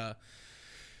like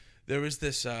there was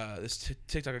this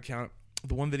TikTok account,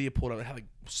 the one video pulled up, it had like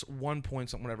 1 point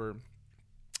something whatever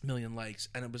million likes,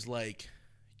 and it was like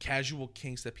casual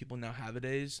kinks that people now have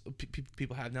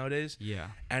nowadays. Yeah.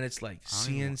 And it's like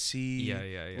CNC,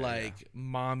 yeah.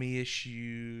 mommy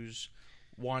issues,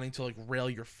 wanting to like rail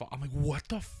your I'm like, what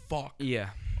the fuck? Yeah.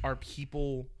 Are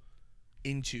people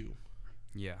into?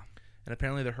 Yeah. And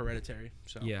apparently they're hereditary.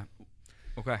 So yeah.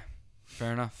 Okay.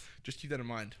 Fair enough. Just keep that in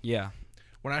mind. Yeah.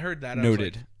 When I heard that,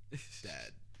 noted. I was like,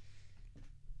 Dad,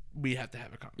 we have to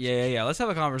have a conversation. Yeah. Let's have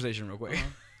a conversation real quick.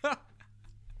 Oh,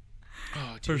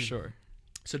 dude. For sure.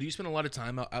 So do you spend a lot of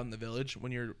time out in the village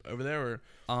when you're over there, or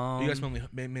are you guys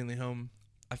mainly home?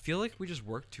 I feel like we just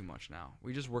work too much now.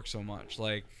 We just work so much.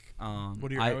 Like,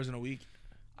 what are your hours in a week?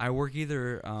 I work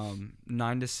either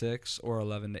 9 to 6 or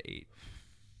 11 to 8.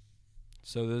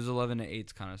 So those 11 to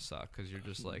 8s kind of suck because you're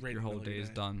just like your whole day is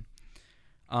done.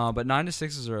 But 9 to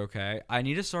 6s are okay. I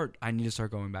need to start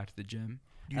going back to the gym.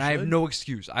 I have no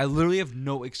excuse. I literally have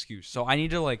no excuse. So I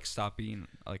need to like stop being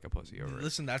like a pussy over it.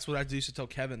 Listen, that's what I used to tell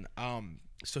Kevin.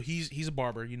 So he's a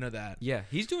barber, you know that. Yeah,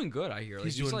 he's doing good. I hear. Like,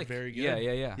 he's doing like, very good.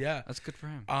 Yeah. That's good for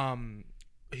him.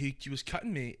 He was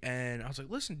cutting me, and I was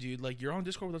like, listen, dude, like you're on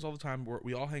Discord with us all the time.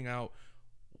 We all hang out.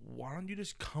 Why don't you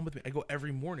just come with me? I go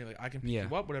every morning. Like I can pick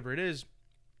you up, whatever it is.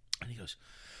 And he goes,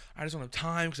 I just don't have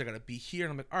time because I gotta be here.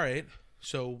 And I'm like, all right.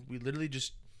 So we literally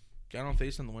just got on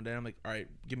FaceTime the one day. And I'm like, all right,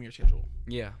 give me your schedule.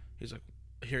 Yeah. He's like,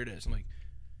 here it is. I'm like,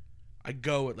 I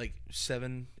go at like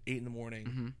 7, 8 in the morning.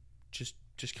 Mm-hmm.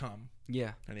 Just come.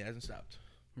 Yeah. And he hasn't stopped.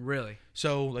 Really?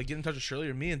 So like, get in touch with Shirley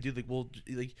or me, and dude, like, well,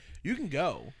 like you can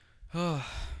go.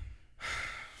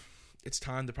 It's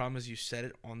time. The problem is you said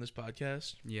it on this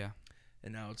podcast. Yeah.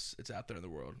 And now it's out there in the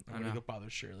world. I'm gonna go bother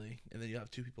Shirley, and then you have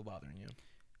 2 people bothering you.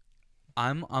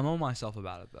 I'm on myself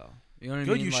about it though. You know what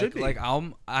I mean? You should be. Like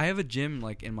I have a gym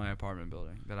like in my apartment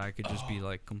building that I could just be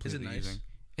like completely nice? using.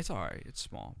 It's alright. It's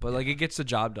small, but like it gets the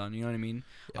job done. You know what I mean?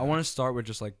 Yeah. I want to start with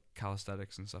just like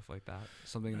calisthenics and stuff like that.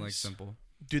 Something like simple.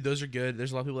 Dude, those are good.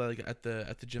 There's a lot of people that, like at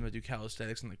the gym that do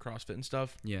calisthenics and like CrossFit and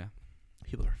stuff. Yeah.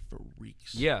 People are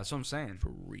freaks. Yeah, that's what I'm saying.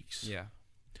 Freaks. Yeah.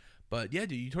 But yeah,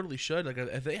 dude, you totally should. Like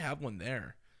if they have one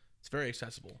there, it's very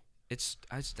accessible. It's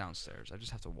downstairs. I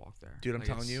just have to walk there. Dude, I'm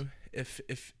telling you,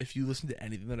 if you listen to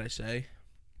anything that I say,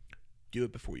 do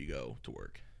it before you go to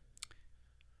work.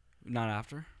 Not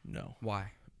after? No.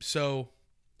 Why? So,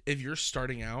 if you're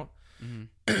starting out,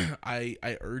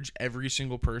 I urge every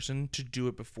single person to do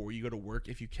it before you go to work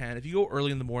if you can. If you go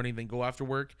early in the morning, then go after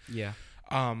work. Yeah.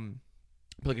 But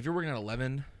like if you're working at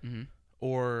 11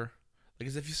 or like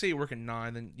as if you say you work at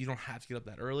 9, then you don't have to get up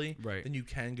that early. Right. Then you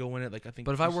can go in it. Like I think.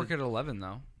 But if I work at 11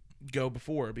 though, go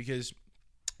before because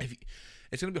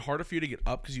it's gonna be harder for you to get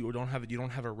up because you don't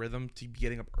have a rhythm to be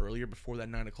getting up earlier before that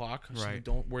 9 o'clock. So right.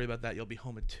 don't worry about that. You'll be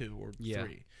home at 2 or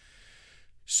 3.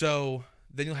 So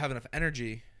then you'll have enough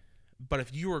energy. But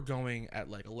if you are going at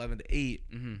like 11 to 8,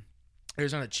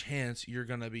 there's not a chance you're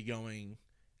gonna be going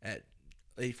at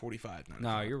 8:45.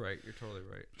 No, you're right. You're totally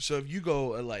right. So if you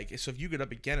go if you get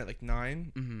up again at like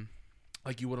 9,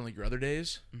 like you would on like your other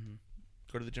days,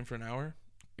 go to the gym for an hour.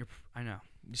 I know.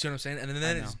 You see what I'm saying? And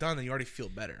then it's done, and you already feel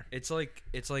better. It's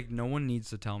like no one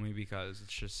needs to tell me because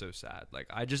it's just so sad. Like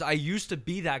I used to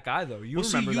be that guy though. You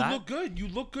remember that? You look good. You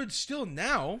look good still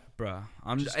now, bruh.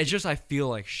 It's just I feel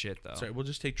like shit though. Sorry, we'll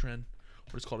just take trend.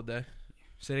 We'll just call it a day.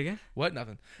 Say it again. What?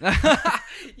 Nothing.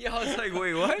 Yeah, I was like,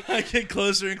 wait, what? I get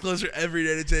closer and closer every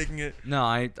day to taking it. No,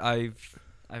 I've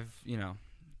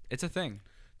it's a thing.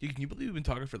 Dude, can you believe we've been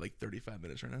talking for like 35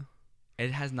 minutes right now?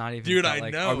 It has not even. Dude, I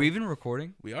know. Are we even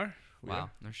recording? We are.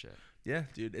 Wow, no shit. Yeah,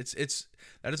 dude, it's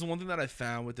that is the one thing that I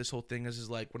found with this whole thing is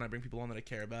like when I bring people on that I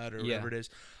care about or whatever it is,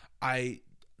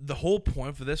 the whole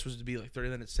point for this was to be like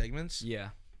 30-minute segments. Yeah.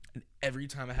 And every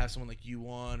time I have someone like you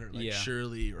on or like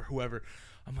Shirley or whoever,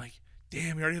 I'm like,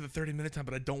 damn, we already have the 30-minute time,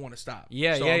 but I don't want to stop.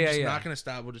 Yeah, so I'm just not gonna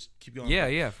stop. We'll just keep going.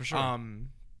 Yeah, for sure.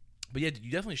 But yeah, you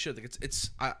definitely should. Like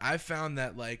I found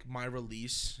that like my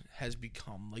release has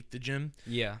become like the gym.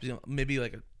 Yeah. Maybe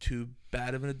like too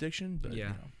bad of an addiction, but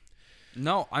yeah.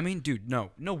 No, I mean, dude,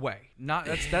 no way. Not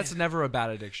that's never a bad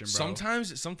addiction, bro.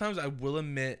 Sometimes I will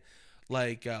admit,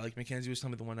 like Mackenzie was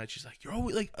telling me the one night, she's like, "You're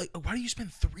always like, why do you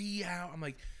spend 3 hours?" I'm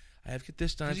like, I have to get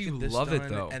this done. Because you love it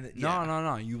though. And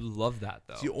no, you love that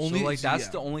though. That's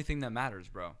the only thing that matters,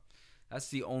 bro. That's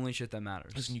the only shit that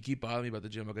matters. Listen, you keep bothering me about the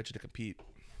gym, I'll get you to compete.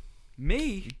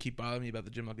 Me? You keep bothering me about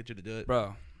the gym, I'll get you to do it,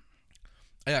 bro.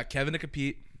 I got Kevin to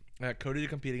compete. I got Cody to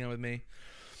compete again with me.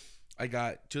 I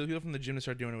got 2 other people from the gym to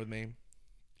start doing it with me.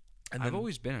 And I've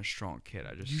always been a strong kid.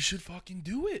 You should fucking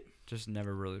do it. Just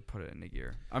never really put it into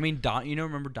gear. I mean,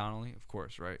 remember Donnelly? Of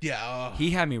course, right? Yeah.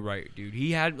 He had me right, dude.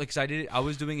 He had, like, 'cause I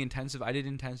was doing intensive. I did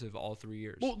intensive all 3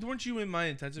 years. Well, weren't you in my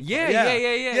intensive?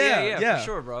 Yeah, for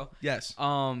sure, bro. Yes.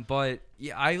 But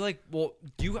yeah,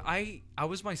 I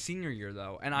was my senior year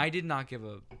though, and I did not give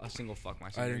a single fuck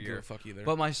my senior year. I didn't give a fuck either.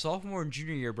 But my sophomore and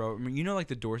junior year, bro. I mean, like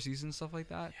the Dorseys and stuff like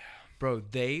that. Yeah. Bro,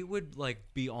 they would like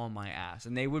be on my ass,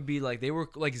 and they would be like,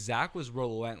 Zach was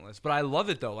relentless, but I love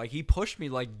it though. Like he pushed me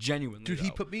like genuinely. Dude, he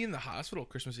put me in the hospital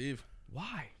Christmas Eve.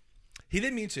 Why? He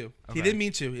didn't mean to. Okay. He didn't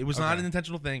mean to. It was not an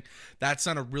intentional thing. That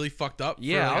sounded really fucked up.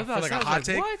 Yeah, I was like a hot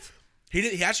take. What?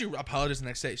 He actually apologized the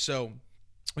next day. So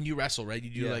when you wrestle, right, you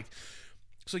do like,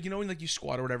 so like, when like you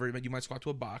squat or whatever, you might squat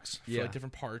to a box for like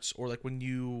different parts, or like when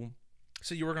you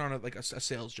say you're working on a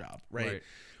sales job, right?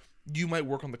 You might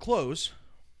work on the close.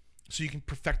 So you can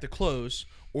perfect the close,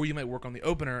 or you might work on the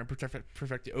opener and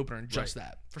perfect the opener and just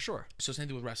that. For sure. So same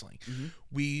thing with wrestling. Mm-hmm.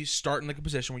 We start in like a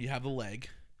position where you have the leg,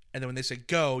 and then when they say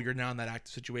go, you're now in that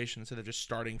active situation instead of just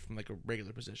starting from like a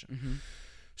regular position. Mm-hmm.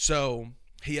 So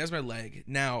he has my leg.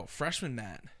 Now, freshman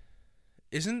Matt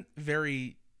isn't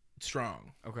very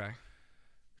strong. Okay.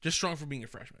 Just strong for being a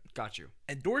freshman. Got you.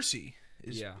 And Dorsey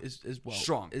is well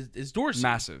strong. Is Dorsey.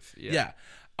 Massive. Yeah.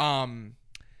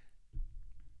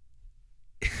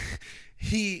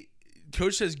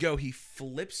 Coach says go. He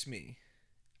flips me.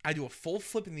 I do a full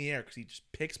flip in the air because he just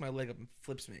picks my leg up and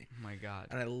flips me. Oh my god!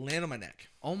 And I land on my neck.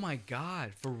 Oh my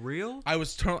god! For real? I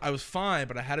was fine,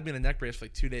 but I had to be in a neck brace for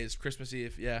like 2 days. Christmas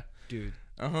Eve, yeah. Dude.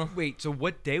 Wait. So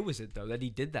what day was it though that he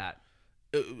did that?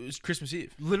 It was Christmas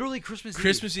Eve. Literally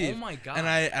Christmas Eve. Oh my god! And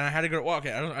I had to go. Well,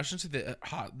 okay, I shouldn't say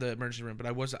the emergency room, but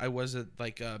I was at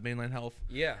like Mainline Health.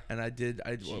 Yeah. And I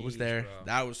was there. Bro.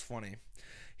 That was funny.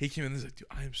 He came in and was like, dude,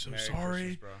 I am so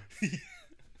sorry. Christmas, bro.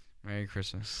 Merry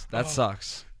Christmas. That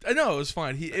sucks. I know, it was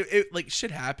fine. Like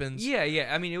shit happens. Yeah.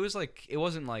 I mean, it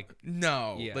wasn't like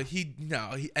no. Yeah. Like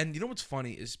and you know what's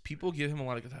funny is people give him a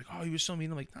lot of like, oh, he was so mean.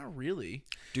 I'm like, not really.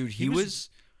 Dude,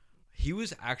 he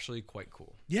was actually quite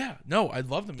cool. Yeah, no, I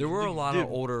loved him. There were a lot of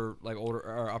older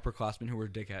or upperclassmen who were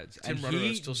dickheads. Tim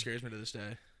Rutterow still scares me to this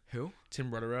day. Who?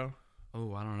 Tim Rutterow.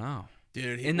 Oh, I don't know.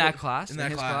 Dude, in that class, in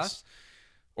his class.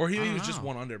 Or he was just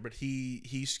one under, but he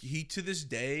to this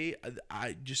day,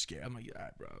 I just scared. I'm like, all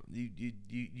right, bro, you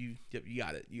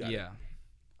got it, you got it.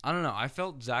 I don't know. I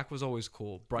felt Zach was always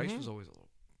cool. Bryce was always a little.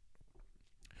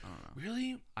 I don't know.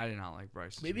 Really? I did not like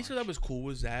Bryce. Maybe so that was cool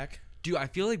with Zach. Dude, I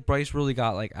feel like Bryce really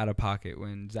got like out of pocket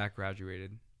when Zach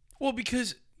graduated. Well,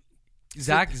 because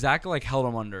Zach like held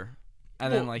him under,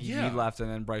 and then like he left, and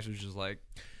then Bryce was just like.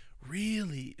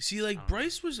 Really? See, like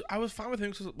Bryce I was fine with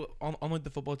him on like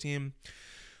the football team,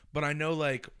 but I know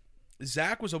like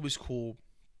Zach was always cool.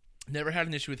 Never had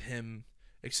an issue with him,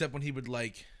 except when he would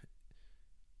like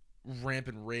ramp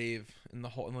and rave in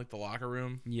like the locker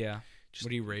room. Yeah.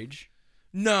 Would he rage?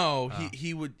 No,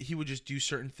 he would just do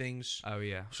certain things. Oh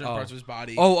yeah. Certain parts of his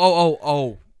body.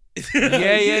 Oh.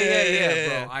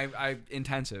 yeah, bro. I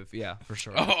intensive. Yeah, for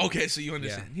sure. Oh, okay. So you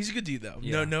understand. Yeah. He's a good dude though.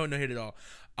 Yeah. No hate at all.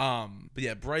 But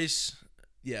yeah, Bryce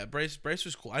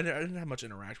was cool. I didn't have much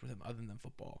interaction with him other than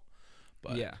football.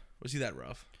 But was he that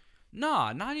rough?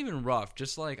 Nah, not even rough.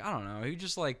 Just like, I don't know. He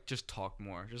just talked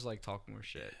more. Talk more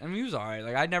shit. I mean, he was alright.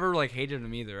 Like I never like hated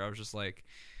him either. I was just like,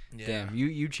 damn,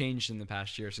 you changed in the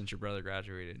past year since your brother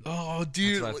graduated. Oh,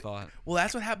 dude. That's what I thought. Well,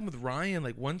 that's what happened with Ryan.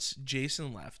 Like once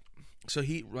Jason left, so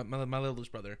my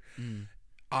littlest brother,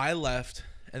 I left,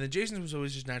 and then Jason was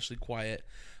always just naturally quiet.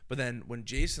 But then when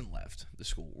Jason left the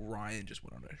school, Ryan just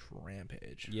went on a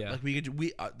rampage. Yeah, like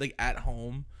we like at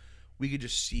home, we could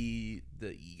just see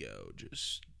the ego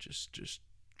just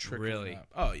trickling up.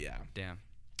 Oh yeah, damn.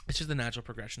 It's just the natural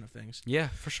progression of things. Yeah,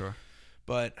 for sure.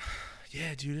 But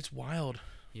yeah, dude, it's wild.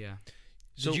 Yeah.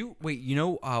 So, did you wait? You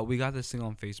know, we got this thing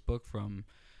on Facebook from,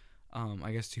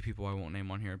 I guess 2 people I won't name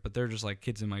on here, but they're just like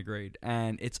kids in my grade,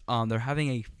 and it's they're having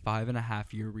a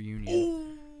 5.5-year reunion.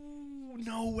 Oh.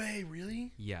 No way,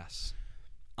 really? Yes.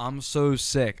 I'm so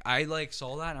sick. I like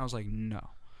saw that and I was like,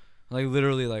 no. Like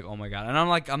literally like, oh my god. And I'm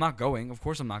like, I'm not going. Of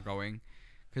course I'm not going.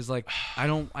 Cuz like I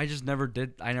just never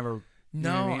did. I never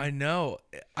No, I know.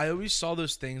 I always saw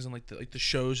those things in like the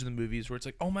shows and the movies where it's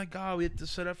like, "Oh my god, we have to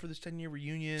set up for this 10-year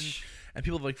reunion." And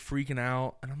people are like freaking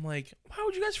out, and I'm like, "Why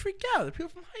would you guys freak out? They're people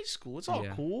from high school. It's all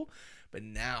cool." But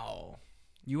now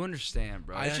you understand,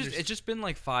 bro. It's just been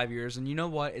like 5 years, and you know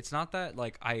what? It's not that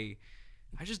like I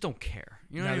just don't care.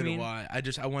 You know what I mean? Why?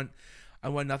 I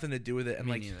want nothing to do with it. And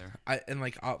Me like neither.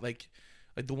 like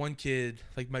the one kid,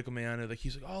 like Michael Mayano, like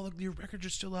he's like, "Oh, look, your records are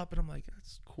still up," and I'm like,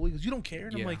 "That's cool." He goes, "You don't care?"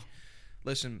 And I'm like,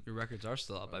 "Listen, your records are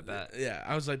still up, I bet." Yeah,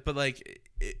 I was like, but like,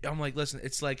 I'm like, listen,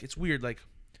 it's weird. Like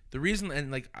the reason,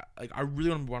 and like I really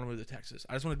want to move to Texas.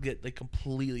 I just want to get like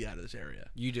completely out of this area.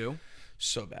 You do?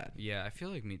 So bad. Yeah, I feel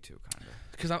like me too, kind of.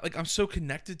 Because I'm so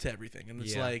connected to everything, and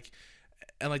it's like,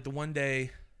 and like the one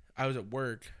day I was at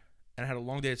work and I had a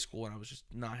long day at school and I was just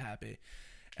not happy,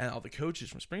 and all the coaches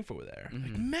from Springfield were there,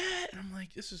 like Matt, and I'm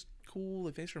like, this is cool,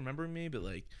 like thanks for remembering me, but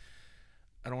like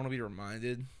I don't want to be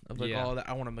reminded of like all that.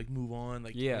 I want to like move on,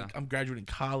 like I'm graduating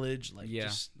college, like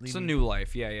just it's a new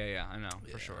life. Yeah, I know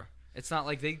for sure. It's not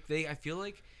like they I feel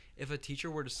like if a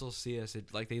teacher were to still see us,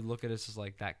 it like they look at us as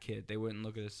like that kid. They wouldn't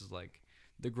look at us as like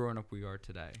the grown up we are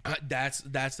today. That's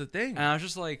the thing. And I was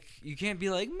just like, you can't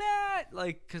be like Matt,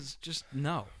 like, cause just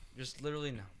no, just literally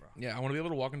no, bro. Yeah, I want to be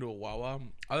able to walk into a Wawa,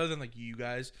 other than like you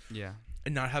guys. Yeah.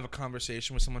 And not have a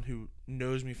conversation with someone who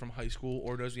knows me from high school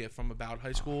or knows me from about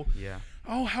high school. Yeah.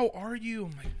 Oh, how are you?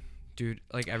 I'm like, dude,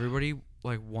 like everybody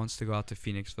like wants to go out to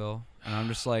Phoenixville, and I'm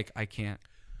just like, I can't.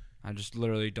 I just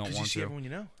literally don't want you see to. Everyone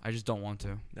you know. I just don't want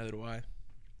to. Neither do I.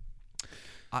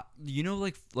 You know,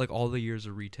 like all the years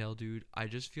of retail, dude. I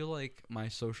just feel like my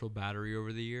social battery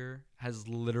over the year has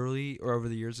literally, or over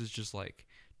the years, is just like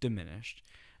diminished.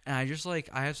 And I just like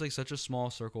I have like such a small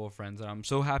circle of friends that I'm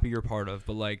so happy you're part of,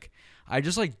 but like I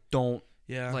just like don't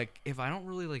like if I don't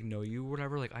really like know you or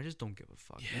whatever, like I just don't give a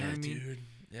fuck. Yeah, you know what I mean? Dude.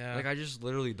 Yeah. Like I just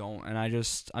literally don't, and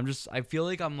I feel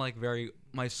like I'm like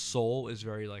my soul is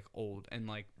very like old and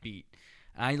like beat,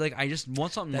 and I just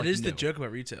want something that like is new. the joke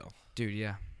about retail, dude.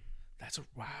 Yeah, that's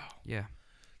wow. Yeah,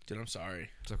 dude, I'm sorry.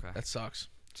 It's okay. That sucks.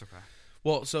 It's okay.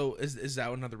 Well, so is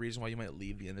that another reason why you might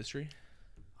leave the industry?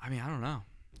 I mean, I don't know.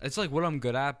 It's like what I'm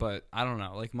good at, but I don't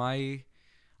know. Like I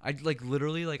like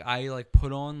literally like I like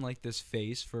put on like this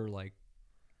face for like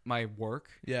my work.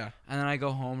 Yeah. And then I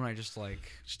go home and I just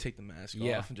like take the mask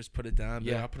off and just put it down.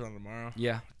 Yeah. I'll put it on tomorrow.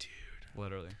 Yeah. Dude.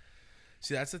 Literally.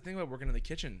 See, that's the thing about working in the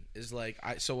kitchen is like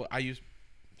I used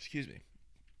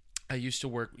to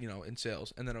work, in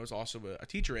sales, and then I was also a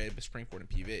teacher aide with Springford and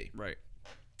PV. Right.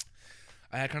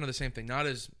 I had kind of the same thing, not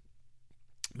as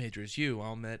major as you,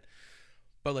 I'll admit,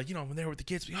 But like, when they're with the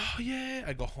kids, oh yeah,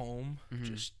 I go home,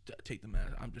 just take the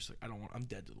mask. I'm just like, I'm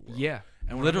dead to the world. Yeah,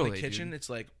 and when literally, I'm in the kitchen, dude. it's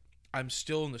like I'm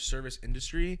still in the service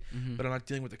industry, but I'm not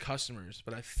dealing with the customers.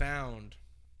 But I found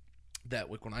that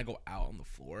like when I go out on the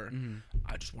floor,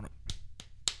 I just want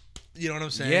to, you know what I'm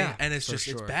saying? Yeah, and it's just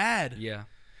it's bad. Yeah,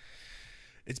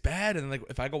 it's bad. And like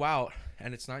if I go out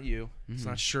and it's not you, it's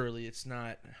not Shirley, it's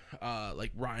not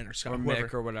like Ryan or Scott or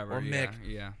Mick or whatever, or Mick.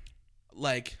 Yeah.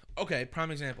 Like, okay,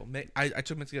 prime example. I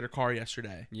took Mick to get her car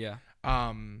yesterday. Yeah.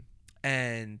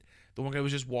 And the one guy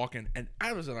was just walking, and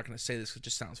I was not going to say this because it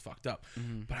just sounds fucked up.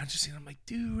 But I'm just saying, I'm like,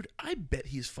 dude, I bet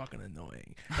he's fucking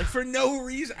annoying. Like, for no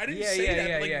reason. I didn't say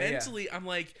that, but like, mentally, I'm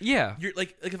like, you're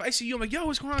like if I see you, I'm like, yo,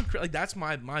 what's going on? Like, that's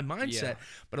my mindset. Yeah.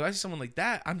 But if I see someone like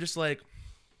that, I'm just like,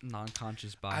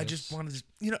 non-conscious bias. I just want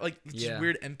to, like, just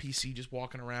weird NPC just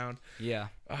walking around. Yeah.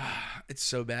 It's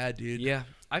so bad, dude. Yeah.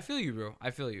 I feel you, bro.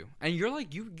 I feel you. And you're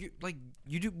like,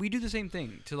 we do the same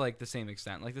thing to like the same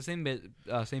extent, like the same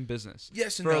business.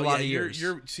 Yes, and for a lot of years.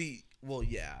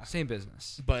 Same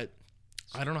business. But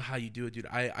I don't know how you do it, dude.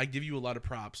 I give you a lot of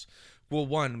props. Well,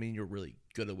 one, I mean, you're really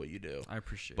good at what you do. I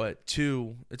appreciate it. But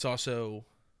two, it's also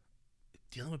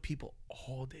dealing with people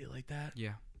all day like that.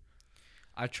 Yeah.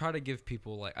 I try to give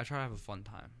people I try to have a fun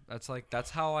time. That's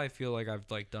how I feel like I've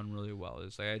like done really well.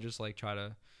 Is like I just like try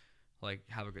to like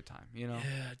have a good time, Yeah,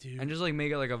 dude. And just like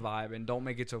make it like a vibe and don't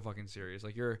make it so fucking serious.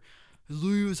 Like you're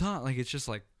Louis Vuitton. Like it's just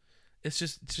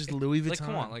Louis Vuitton. Like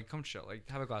come on, like come chill. Like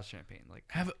have a glass of champagne. Like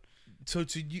So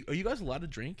are you guys allowed to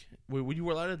drink? Were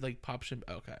you allowed to like pop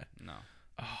champagne? Okay. No.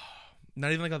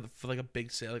 Not even like a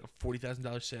big sale, like a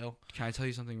 $40,000 sale. Can I tell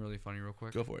you something really funny real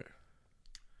quick? Go for it.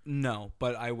 No,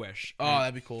 but I wish. Oh,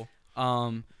 that'd be cool.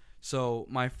 So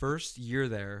my first year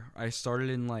there, I started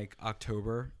in like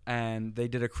October, and they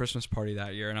did a Christmas party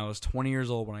that year, and I was 20 years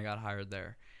old when I got hired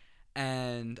there.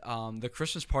 And the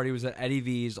Christmas party was at Eddie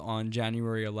V's on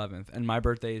January 11th, and my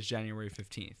birthday is January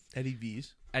 15th. Eddie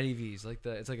V's,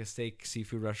 it's like a steak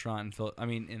seafood restaurant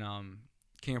in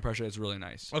King of Prussia. It's really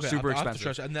nice. Okay, super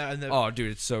expensive. Oh,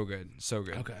 dude, it's so good, so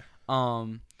good.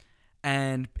 Okay.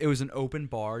 And it was an open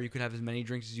bar. You could have as many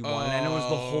drinks as you wanted. And it was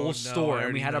the whole store.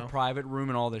 And we had a private room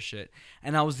and all this shit.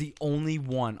 And I was the only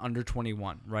one under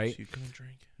 21, right? So you couldn't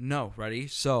drink? No. Ready?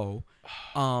 So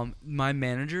my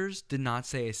managers did not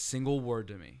say a single word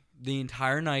to me the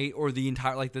entire night or the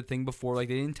entire, like the thing before. Like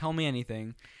they didn't tell me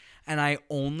anything. And I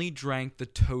only drank the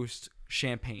Toast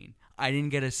champagne. I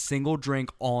didn't get a single drink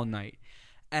all night.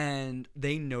 And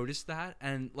they noticed that.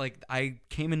 And like I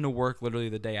came into work literally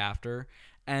the day after.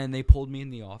 And they pulled me in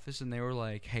the office and they were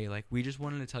like, hey, like, we just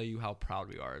wanted to tell you how proud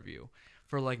we are of you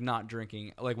for, like, not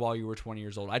drinking, like, while you were 20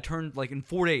 years old. I turned, like, in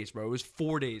 4 days, bro. It was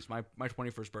 4 days, my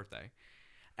 21st birthday.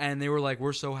 And they were like,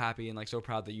 we're so happy and, like, so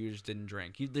proud that you just didn't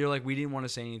drink. They're like, we didn't want to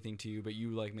say anything to you, but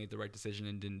you, like, made the right decision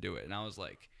and didn't do it. And I was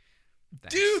like,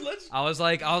 thanks. Dude, I was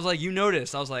like, you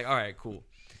noticed. I was like, all right, cool.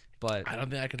 But I don't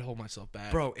think I could hold myself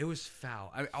back. Bro, it was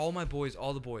foul. all the boys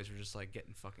were just, like,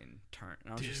 getting fucking turned.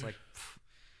 And I was just like,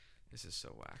 this is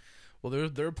so whack. Well,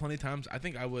 there were plenty of times. I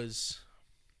think I was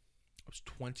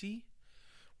 20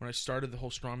 when I started the whole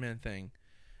strongman thing,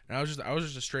 and I was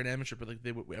just a straight amateur. But like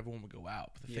everyone would go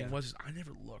out. But the thing was, I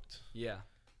never looked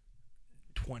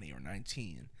 20 or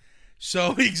 19.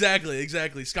 So exactly.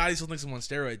 Scotty still thinks I'm on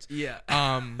steroids. Yeah.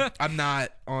 I'm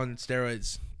not on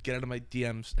steroids. Get out of my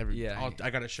DMs. I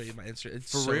gotta show you my Instagram.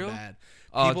 It's for so real? bad.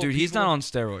 Dude, he's not on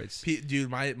steroids. Dude,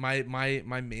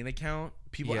 my main account.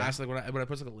 People ask like when I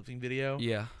post like a lifting video.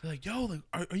 Yeah. They're like, yo, like,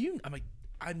 are you? I'm like,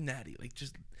 I'm natty. Like,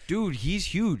 just. Dude, he's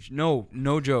huge. No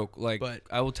joke. Like, but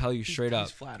I will tell you straight up.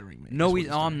 He's flattering me. No,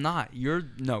 I'm not.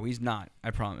 He's not.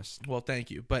 I promise. Well, thank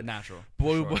you. But natural.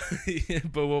 But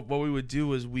what we would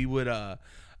do is we would all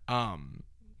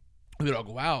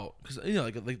go out because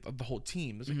like the whole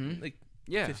team. There's like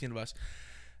 15 of us.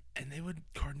 And they would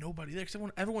card nobody there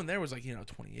because everyone there was like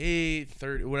 28,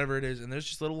 30, whatever it is, and there's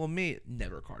just little old me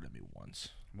never carded me once.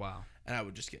 Wow. And I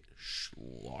would just get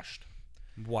sloshed.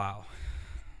 Wow.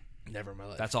 Never in my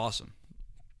life. That's awesome.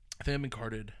 I think I've been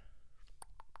carded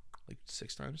like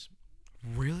 6 times.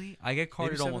 Really? I get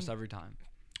carded almost every time.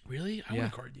 Really? I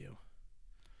want to card you,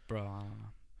 bro. I don't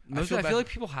know. I feel like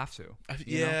people have to.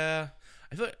 Yeah.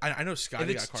 I feel like I know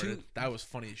Scotty got carded. That was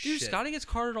funny as shit. Dude, Scotty gets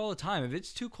carded all the time. If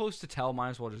it's too close to tell,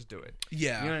 might as well just do it.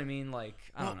 Yeah. You know what I mean? Like,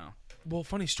 I don't know. Well,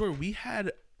 funny story. We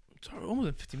had almost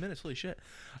in 15 minutes. Holy shit.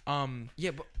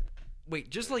 Yeah, but wait,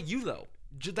 just like you though.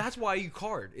 That's why you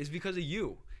card. Is because of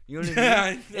you. You know what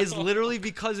I mean? It's literally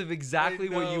because of exactly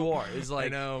what you are. It's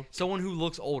like someone who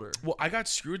looks older. Well, I got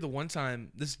screwed the one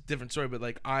time. This is a different story, but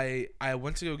like I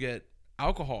went to go get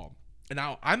alcohol, and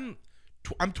now I'm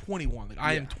I'm 21. Like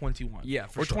I am 21. Yeah,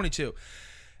 for or sure. 22,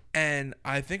 and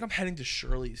I think I'm heading to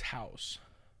Shirley's house.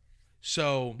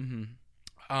 So,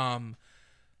 I'm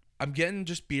getting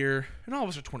just beer, and all of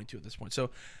us are 22 at this point. So,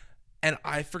 and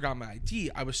I forgot my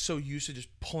ID. I was so used to just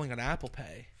pulling on Apple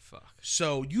Pay. Fuck.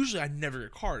 So usually I never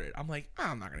get carded. I'm like,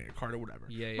 I'm not gonna get carded, whatever.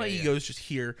 Yeah, my ego's just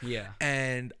here. Yeah.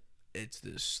 And it's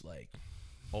this like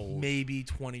old, maybe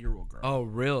 20-year-old girl. Oh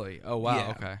really? Oh wow. Yeah.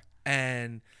 Okay.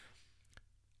 And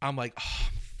I'm like, oh,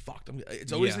 I'm fucked.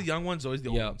 It's always the young ones, always the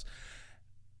old ones.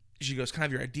 She goes, can I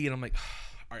have your ID? And I'm like,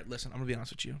 all right, listen, I'm gonna be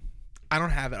honest with you. I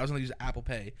don't have it. I was gonna use Apple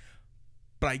Pay,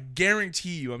 but I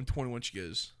guarantee you I'm 21. She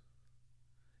goes,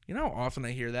 you know how often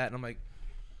I hear that, and I'm like.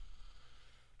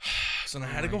 So I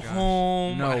had to go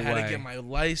home. I had to get my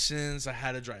license. I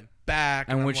had to drive back.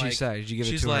 And what'd she say? Did you give it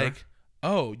to her? She's like,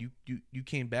 "Oh, you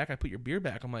came back. I put your beer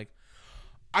back." I'm like,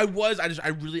 I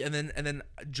really, and then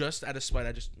just out of spite,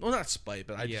 not spite,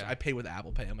 but I pay with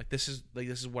Apple Pay. I'm like, this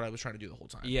is what I was trying to do the whole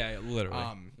time. Yeah,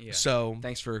 literally. So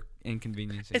thanks for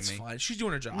inconveniencing me. It's fine. She's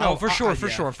doing her job. No, for sure.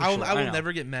 I will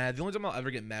never get mad. The only time I'll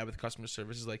ever get mad with customer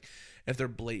service is like if they're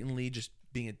blatantly just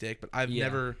being a dick. But I've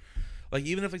never. Like,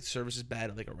 even if, like, the service is bad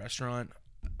at, like, a restaurant,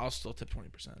 I'll still tip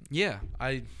 20%. Yeah.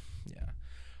 I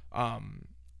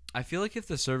feel like if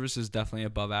the service is definitely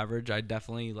above average, I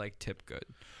definitely, like, tip good.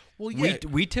 Well, yeah.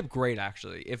 We tip great,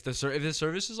 actually. If the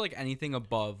service is, like, anything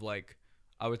above, like,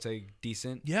 I would say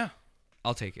decent. Yeah.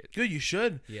 I'll take it. Good, you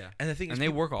should. Yeah. And the thing is, they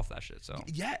work off that shit, so.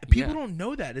 Yeah, people don't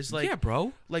know that. It's like, yeah,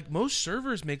 bro. Like, most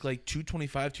servers make, like,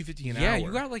 $2.25, $2.50 an hour. Yeah,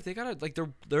 you gotta, like, they gotta, like,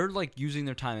 they're, like, using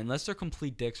their time. Unless they're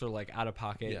complete dicks or, like, out of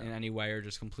pocket in any way or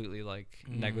just completely, like,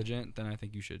 negligent, then I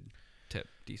think you should tip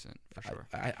decent, for sure.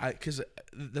 Because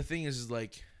the thing is,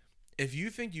 like, if you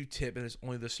think you tip and it's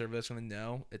only the server that's going to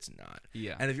know, it's not.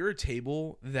 Yeah. And if you're a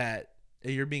table that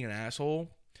you're being an asshole,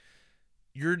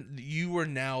 you are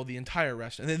now the entire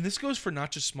restaurant. And then this goes for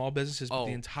not just small businesses, but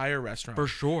the entire restaurant. For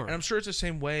sure. And I'm sure it's the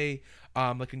same way,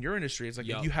 like in your industry. It's like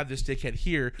if you have this dickhead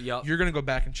here, you're going to go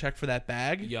back and check for that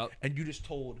bag. And you just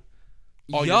told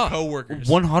all your coworkers.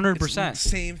 100%.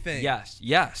 Same thing.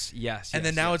 Yes. And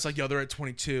then now it's like, they're at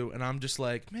 22. And I'm just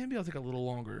like, maybe I'll take a little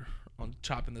longer on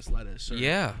chopping this lettuce. Or,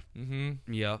 yeah.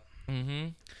 Mm-hmm. Yep. Mm-hmm.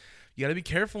 You got to be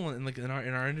careful in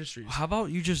our industries. How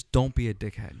about you just don't be a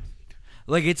dickhead?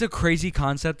 Like, it's a crazy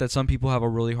concept that some people have a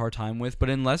really hard time with, but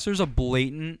unless there's a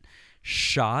blatant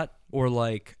shot or,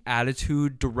 like,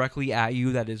 attitude directly at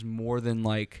you that is more than,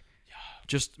 like,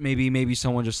 just maybe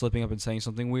someone just slipping up and saying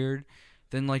something weird,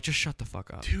 then, like, just shut the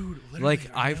fuck up. Dude, literally.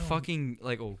 Like, I fucking,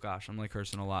 like, oh, gosh, I'm, like,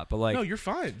 cursing a lot, but, like. No, you're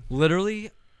fine.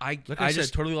 Literally, I said,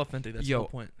 just totally authentic. That's the whole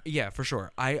point. Yeah, for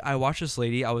sure. I watched this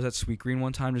lady. I was at Sweet Green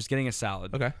one time just getting a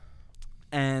salad. Okay.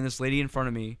 And this lady in front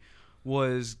of me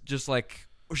was just, like,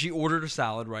 she ordered a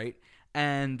salad, right?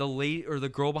 And the lady or the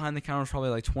girl behind the counter was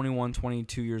probably like 21,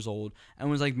 22 years old and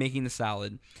was like making the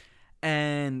salad.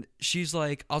 And she's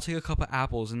like, I'll take a cup of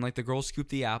apples. And like the girl scooped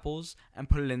the apples and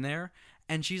put it in there.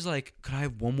 And she's like, could I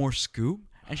have one more scoop?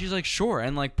 And she's like, sure.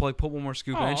 And like put one more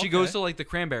scoop in. And she goes to like the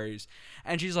cranberries.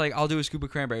 And she's like, I'll do a scoop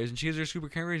of cranberries. And she gives her a scoop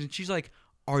of cranberries. And she's like,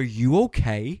 are you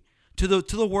okay? To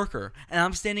the worker. And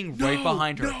I'm standing right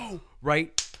behind her. No.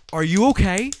 Right? Are you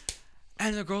okay?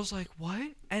 And the girl's like,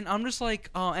 what? And I'm just like,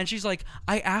 and she's like,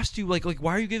 I asked you, like,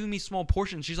 why are you giving me small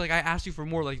portions? She's like, I asked you for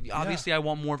more. Like, obviously I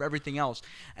want more of everything else.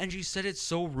 And she said it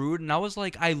so rude. And I was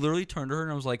like, I literally turned to her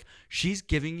and I was like, she's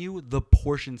giving you the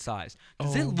portion size.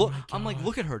 Does it look, I'm like,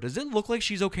 look at her. Does it look like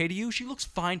she's okay to you? She looks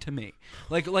fine to me.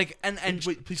 Like, and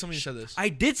wait, please tell me you said this. I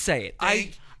did say it.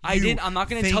 I didn't. I'm not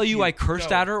gonna tell you I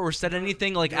cursed at her or said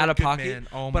anything like out of pocket.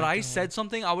 But I said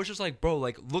something. I was just like, bro,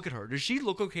 like, look at her. Does she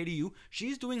look okay to you?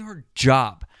 She's doing her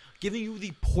job, giving you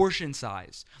the portion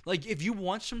size. Like, if you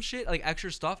want some shit, like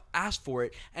extra stuff, ask for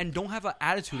it and don't have an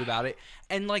attitude about it.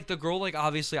 And like the girl, like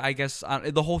obviously, I guess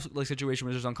the whole like situation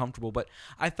was just uncomfortable. But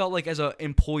I felt like as an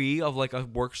employee of like a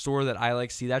work store that I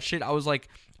like see that shit, I was like,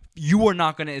 you are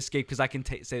not going to escape because I can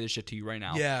say this shit to you right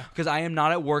now. Yeah. Because I am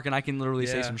not at work and I can literally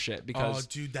say some shit. Because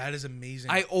dude, that is amazing.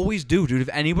 I always do, dude. If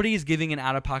anybody is giving an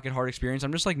out-of-pocket hard experience,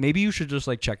 I'm just like, maybe you should just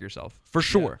like check yourself. For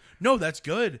sure. Yeah. No, that's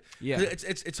good. Yeah.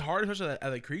 It's hard, especially at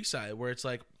like Creekside, where it's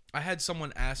like, I had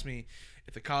someone ask me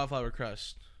if the cauliflower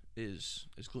crust is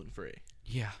gluten-free.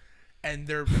 Yeah. And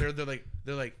they're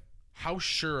like, how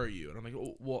sure are you? And I'm like,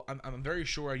 oh, well, I'm very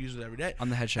sure I use it every day. I'm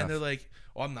the head chef. And they're like,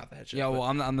 well, I'm not the head chef. Yeah, well,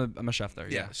 I'm a chef there.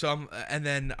 Yeah. So and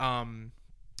then and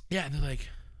they're like,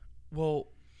 well,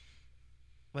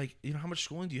 like, you know, how much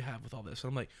schooling do you have with all this? And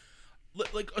I'm like,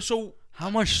 so how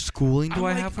much schooling do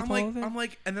I have with all of it? I'm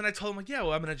like, and then I tell them like, yeah,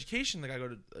 well, I'm in education. Like, I go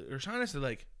to Ursinus. They're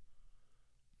like,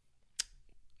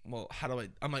 well, how do I?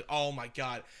 I'm like, oh my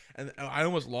god, and I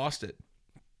almost lost it.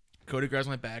 Cody grabs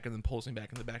my back and then pulls me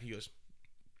back in the back. He goes,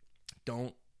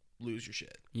 "Don't lose your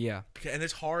shit." Yeah. And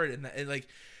it's hard, and like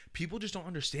people just don't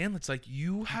understand. It's like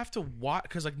you have to watch,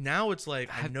 because like now it's like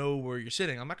I know where you're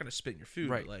sitting. I'm not gonna spit in your food.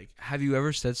 Right. But like, have you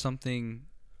ever said something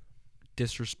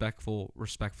disrespectful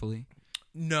respectfully?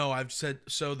 No, I've said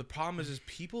so. The problem is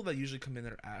people that usually come in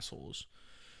that are assholes.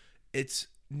 It's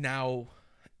now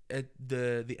at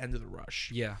the end of the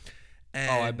rush. Yeah. And,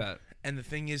 I bet. And the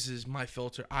thing is my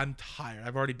filter. I'm tired.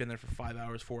 I've already been there for 5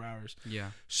 hours, 4 hours.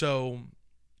 Yeah. So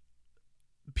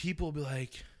people will be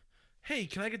like, "Hey,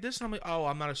 can I get this?" And I'm like, "Oh,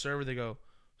 I'm not a server." They go,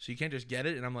 "So you can't just get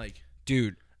it?" And I'm like,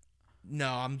 "Dude, no,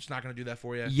 I'm just not gonna do that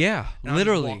for you." Yeah, and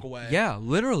literally. Walk away. Yeah,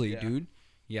 literally, dude.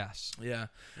 Yes. Yeah.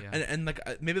 And like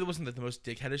maybe that wasn't the most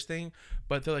dickheadish thing,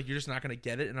 but they're like, "You're just not gonna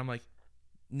get it," and I'm like,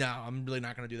 "No, I'm really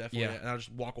not gonna do that for you," and I'll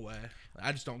just walk away.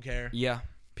 I just don't care. Yeah.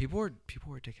 People are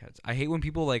dickheads. I hate when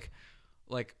people like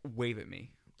wave at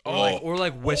me. Or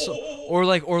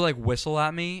whistle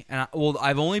at me, and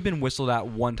I've only been whistled at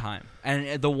one time,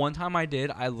 and the one time I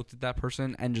did, I looked at that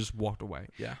person and just walked away.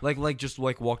 Yeah, just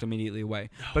walked immediately away.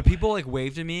 But people like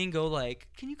waved at me and go like,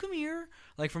 "Can you come here?"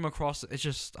 Like from across. It's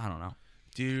just I don't know,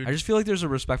 dude. I just feel like there's a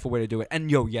respectful way to do it. And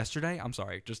yesterday, I'm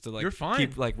sorry, just to like you're fine.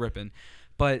 Keep like ripping,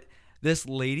 but this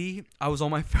lady, I was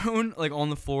on my phone like on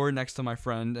the floor next to my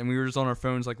friend, and we were just on our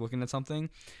phones like looking at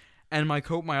something. And my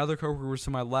other coworker was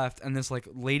to my left, and this like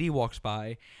lady walks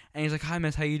by, and he's like, "Hi,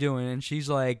 miss, how you doing?" And she's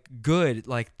like, "Good.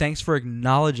 Like, thanks for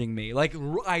acknowledging me." Like,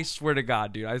 I swear to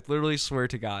God, dude, I literally swear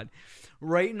to God,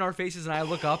 right in our faces. And I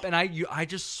look up, and I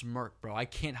just smirk, bro. I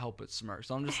can't help but smirk.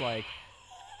 So I'm just like,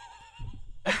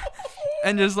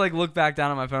 and just like look back down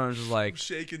at my phone, and just like I'm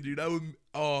shaking, dude. I would.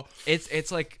 Oh,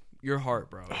 it's like your heart,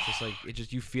 bro. It's just like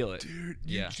you feel it, dude.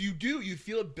 You You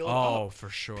feel it build up. Oh, for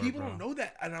sure. People bro. don't know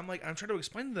that, and I'm trying to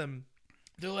explain to them.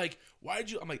 They're like, "Why did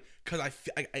you?" I'm like, "Cause I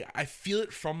feel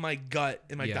it from my gut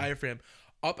and my diaphragm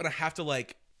up, and I have to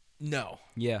like, no."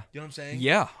 Yeah. You know what I'm saying?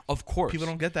 Yeah, of course. People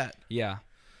don't get that. Yeah.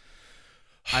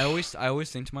 I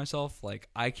always think to myself like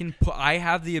I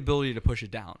have the ability to push it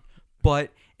down,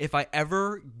 but if I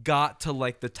ever got to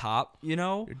like the top,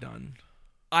 you're done.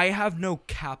 I have no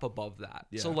cap above that.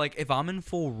 Yeah. So like if I'm in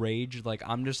full rage, like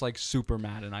I'm just like super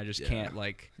mad and I just can't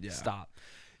like stop.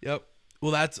 Yep.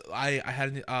 Well, that's I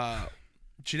had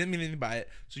she didn't mean anything by it,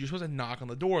 so you're supposed to knock on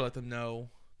the door, let them know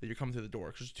that you're coming through the door,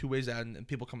 because there's two ways out, and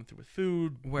people coming through with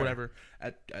food, whatever,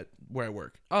 at where I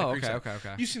work. Oh, okay.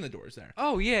 You've seen the doors there.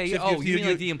 Oh yeah. So you mean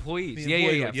like the employees?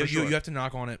 Yeah. You have to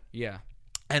knock on it. Yeah.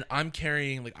 And I'm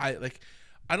carrying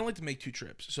I don't like to make 2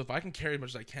 trips, so if I can carry as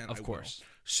much as I can, of course. Will.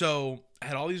 So I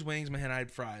had all these wings in my hand, I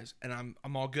had fries, and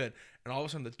I'm all good. And all of a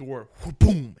sudden the door,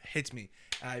 boom, hits me,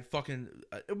 and I fucking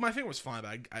my finger was fine,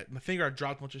 but I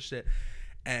dropped a bunch of shit.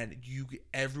 And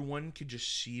everyone could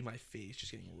just see my face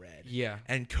just getting red. Yeah.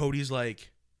 And Cody's like,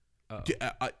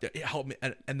 "Help me!"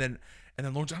 And then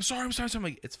Lauren's, I'm sorry. I'm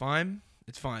like, "It's fine.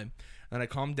 And then I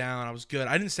calmed down. I was good.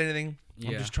 I didn't say anything.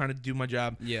 I'm just trying to do my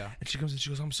job. Yeah. And she comes and she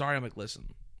goes, "I'm sorry." I'm like,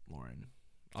 "Listen, Lauren,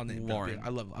 I'll name Lauren. I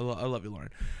love you, Lauren."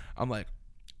 I'm like,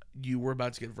 "You were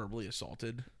about to get verbally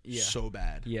assaulted so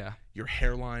bad. Yeah. Your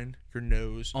hairline, your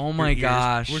nose. Oh my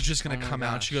gosh. We're just going to come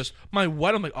out." She goes, "My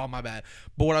what?" I'm like, "Oh, my bad."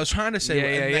 But what I was trying to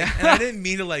say, and I didn't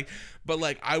mean to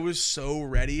but I was so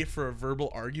ready for a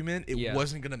verbal argument. It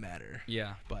wasn't going to matter.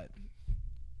 Yeah. But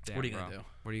damn, what are you going to do?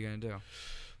 What are you going to do?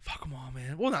 Fuck them all,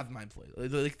 man. Well, not my employees.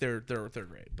 Like they're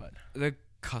great, but the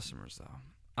customers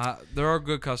though. There are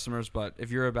good customers, but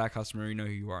if you're a bad customer, you know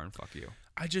who you are, and fuck you.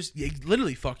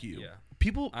 Literally fuck you. Yeah.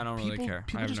 I don't really care.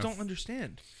 People just don't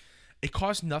understand. It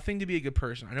costs nothing to be a good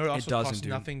person. I know it also costs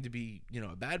nothing to be,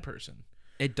 a bad person.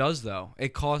 It does though.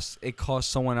 It costs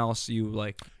someone else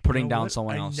putting down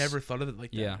someone else. I never thought of it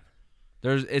like that.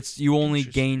 Yeah. You only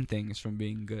gain things from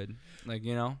being good.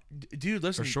 Dude,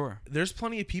 listen. For sure. There's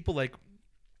plenty of people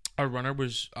our runner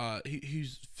was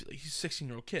he's a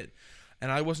 16-year-old kid.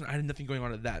 And I had nothing going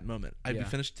on at that moment. I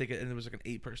finished the ticket, and there was an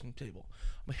 8-person table.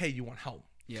 I'm like, "Hey, you want help?"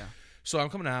 Yeah. So I'm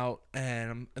coming out,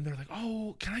 and they're like,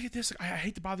 "Oh, can I get this? I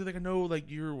hate to bother you. I know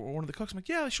you're one of the cooks." I'm like,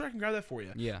 "Yeah, sure, I can grab that for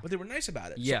you." Yeah. But they were nice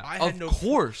about it. Yeah. So Of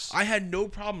course. I had no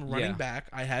problem running back.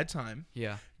 I had time.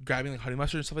 Yeah. Grabbing honey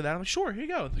mustard and stuff like that. I'm like, "Sure, here you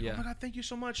go." Like, yeah. "Oh my god, thank you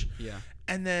so much." Yeah.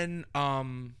 And then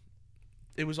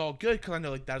it was all good because I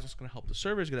know that's what's going to help the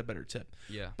servers get a better tip.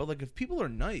 Yeah. But if people are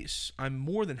nice, I'm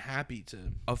more than happy to.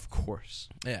 Of course.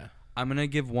 Yeah. I'm gonna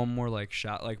give one more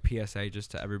PSA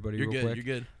just to everybody. You're real good. Quick.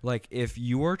 You're good. If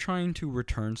you are trying to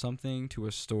return something to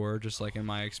a store, just in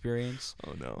my experience.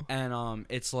 Oh no. And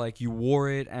it's you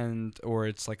wore it or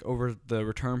it's over the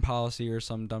return policy or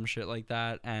some dumb shit like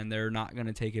that, and they're not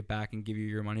gonna take it back and give you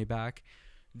your money back.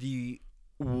 The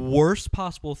worst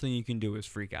possible thing you can do is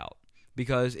freak out.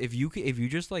 Because if you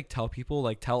just like tell people,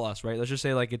 like tell us, right? Let's just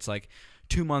say like it's like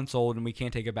 2 months old and we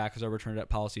can't take it back because our return debt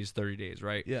policy is 30 days,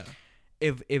 right? Yeah.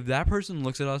 If that person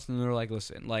looks at us and they're like,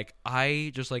 listen, like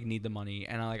I just like need the money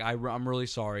and I'm really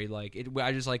sorry, like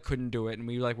I just like couldn't do it, and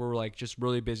we're like just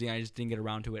really busy and I just didn't get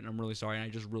around to it and I'm really sorry and I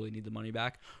just really need the money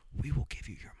back, we will give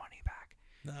you your money back.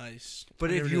 Nice. But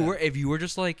if you were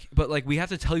just like, but like we have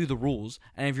to tell you the rules,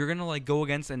 and if you're gonna like go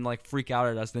against and like freak out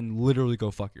at us, then literally go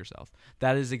fuck yourself.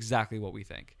 That is exactly what we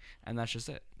think, and that's just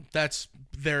it. That's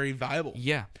very valuable.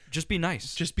 Yeah, just be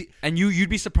nice. And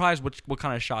you'd be surprised what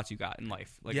kind of shots you got in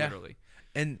life, like literally.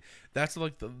 And that's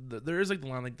like there is like the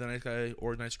line like the nice guy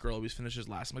or nice girl always finishes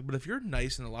last. I'm like, but if you're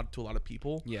nice and to a lot of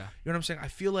people, yeah, you know what I'm saying? I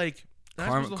feel like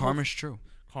karma's true.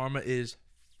 Karma is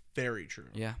very true.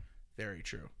 Yeah, very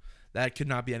true. That could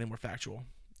not be any more factual.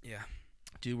 Yeah.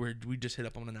 Dude, we just hit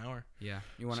up on an hour. Yeah.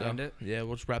 You want to end it? Yeah,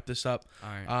 we'll just wrap this up. All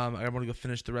right. I want to go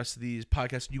finish the rest of these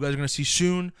podcasts you guys are going to see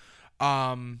soon.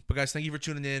 But guys, thank you for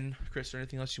tuning in. Chris, is there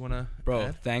anything else you want to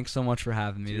add? Thanks so much for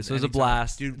having me. This was a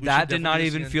blast. Dude, that did not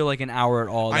even feel like an hour at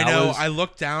all. I know. I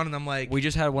looked down and I'm like... We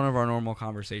just had one of our normal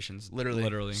conversations.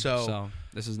 Literally. So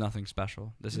this is nothing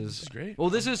special. This is great.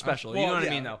 Well, this is special. You know what I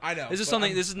mean, though? I know. This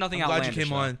is nothing outlandish. I'm glad you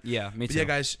came on. Yeah, me too. But yeah,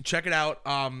 guys, check it out.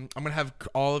 I'm going to have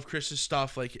all of Chris's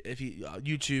stuff, like if he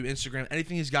YouTube, Instagram,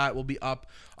 anything he's got will be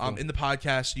up in the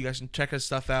podcast. You guys can check his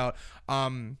stuff out.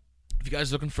 If you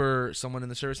guys are looking for someone in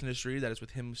the service industry that is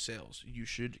with him sales, you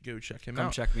should go check him out.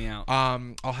 Come check me out.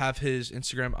 I'll have his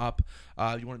Instagram up.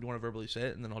 You want to verbally say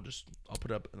it, and then I'll put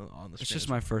it up on the screen. It's just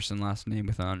my first and last name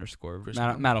with an underscore.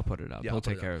 Matt will put it up. He'll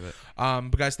take care of it.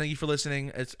 But guys, thank you for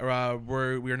listening. It's we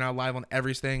are now live on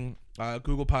everything: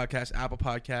 Google Podcasts, Apple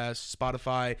Podcasts,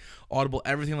 Spotify, Audible,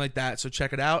 everything like that. So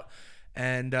check it out,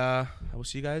 and I will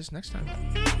see you guys next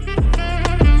time.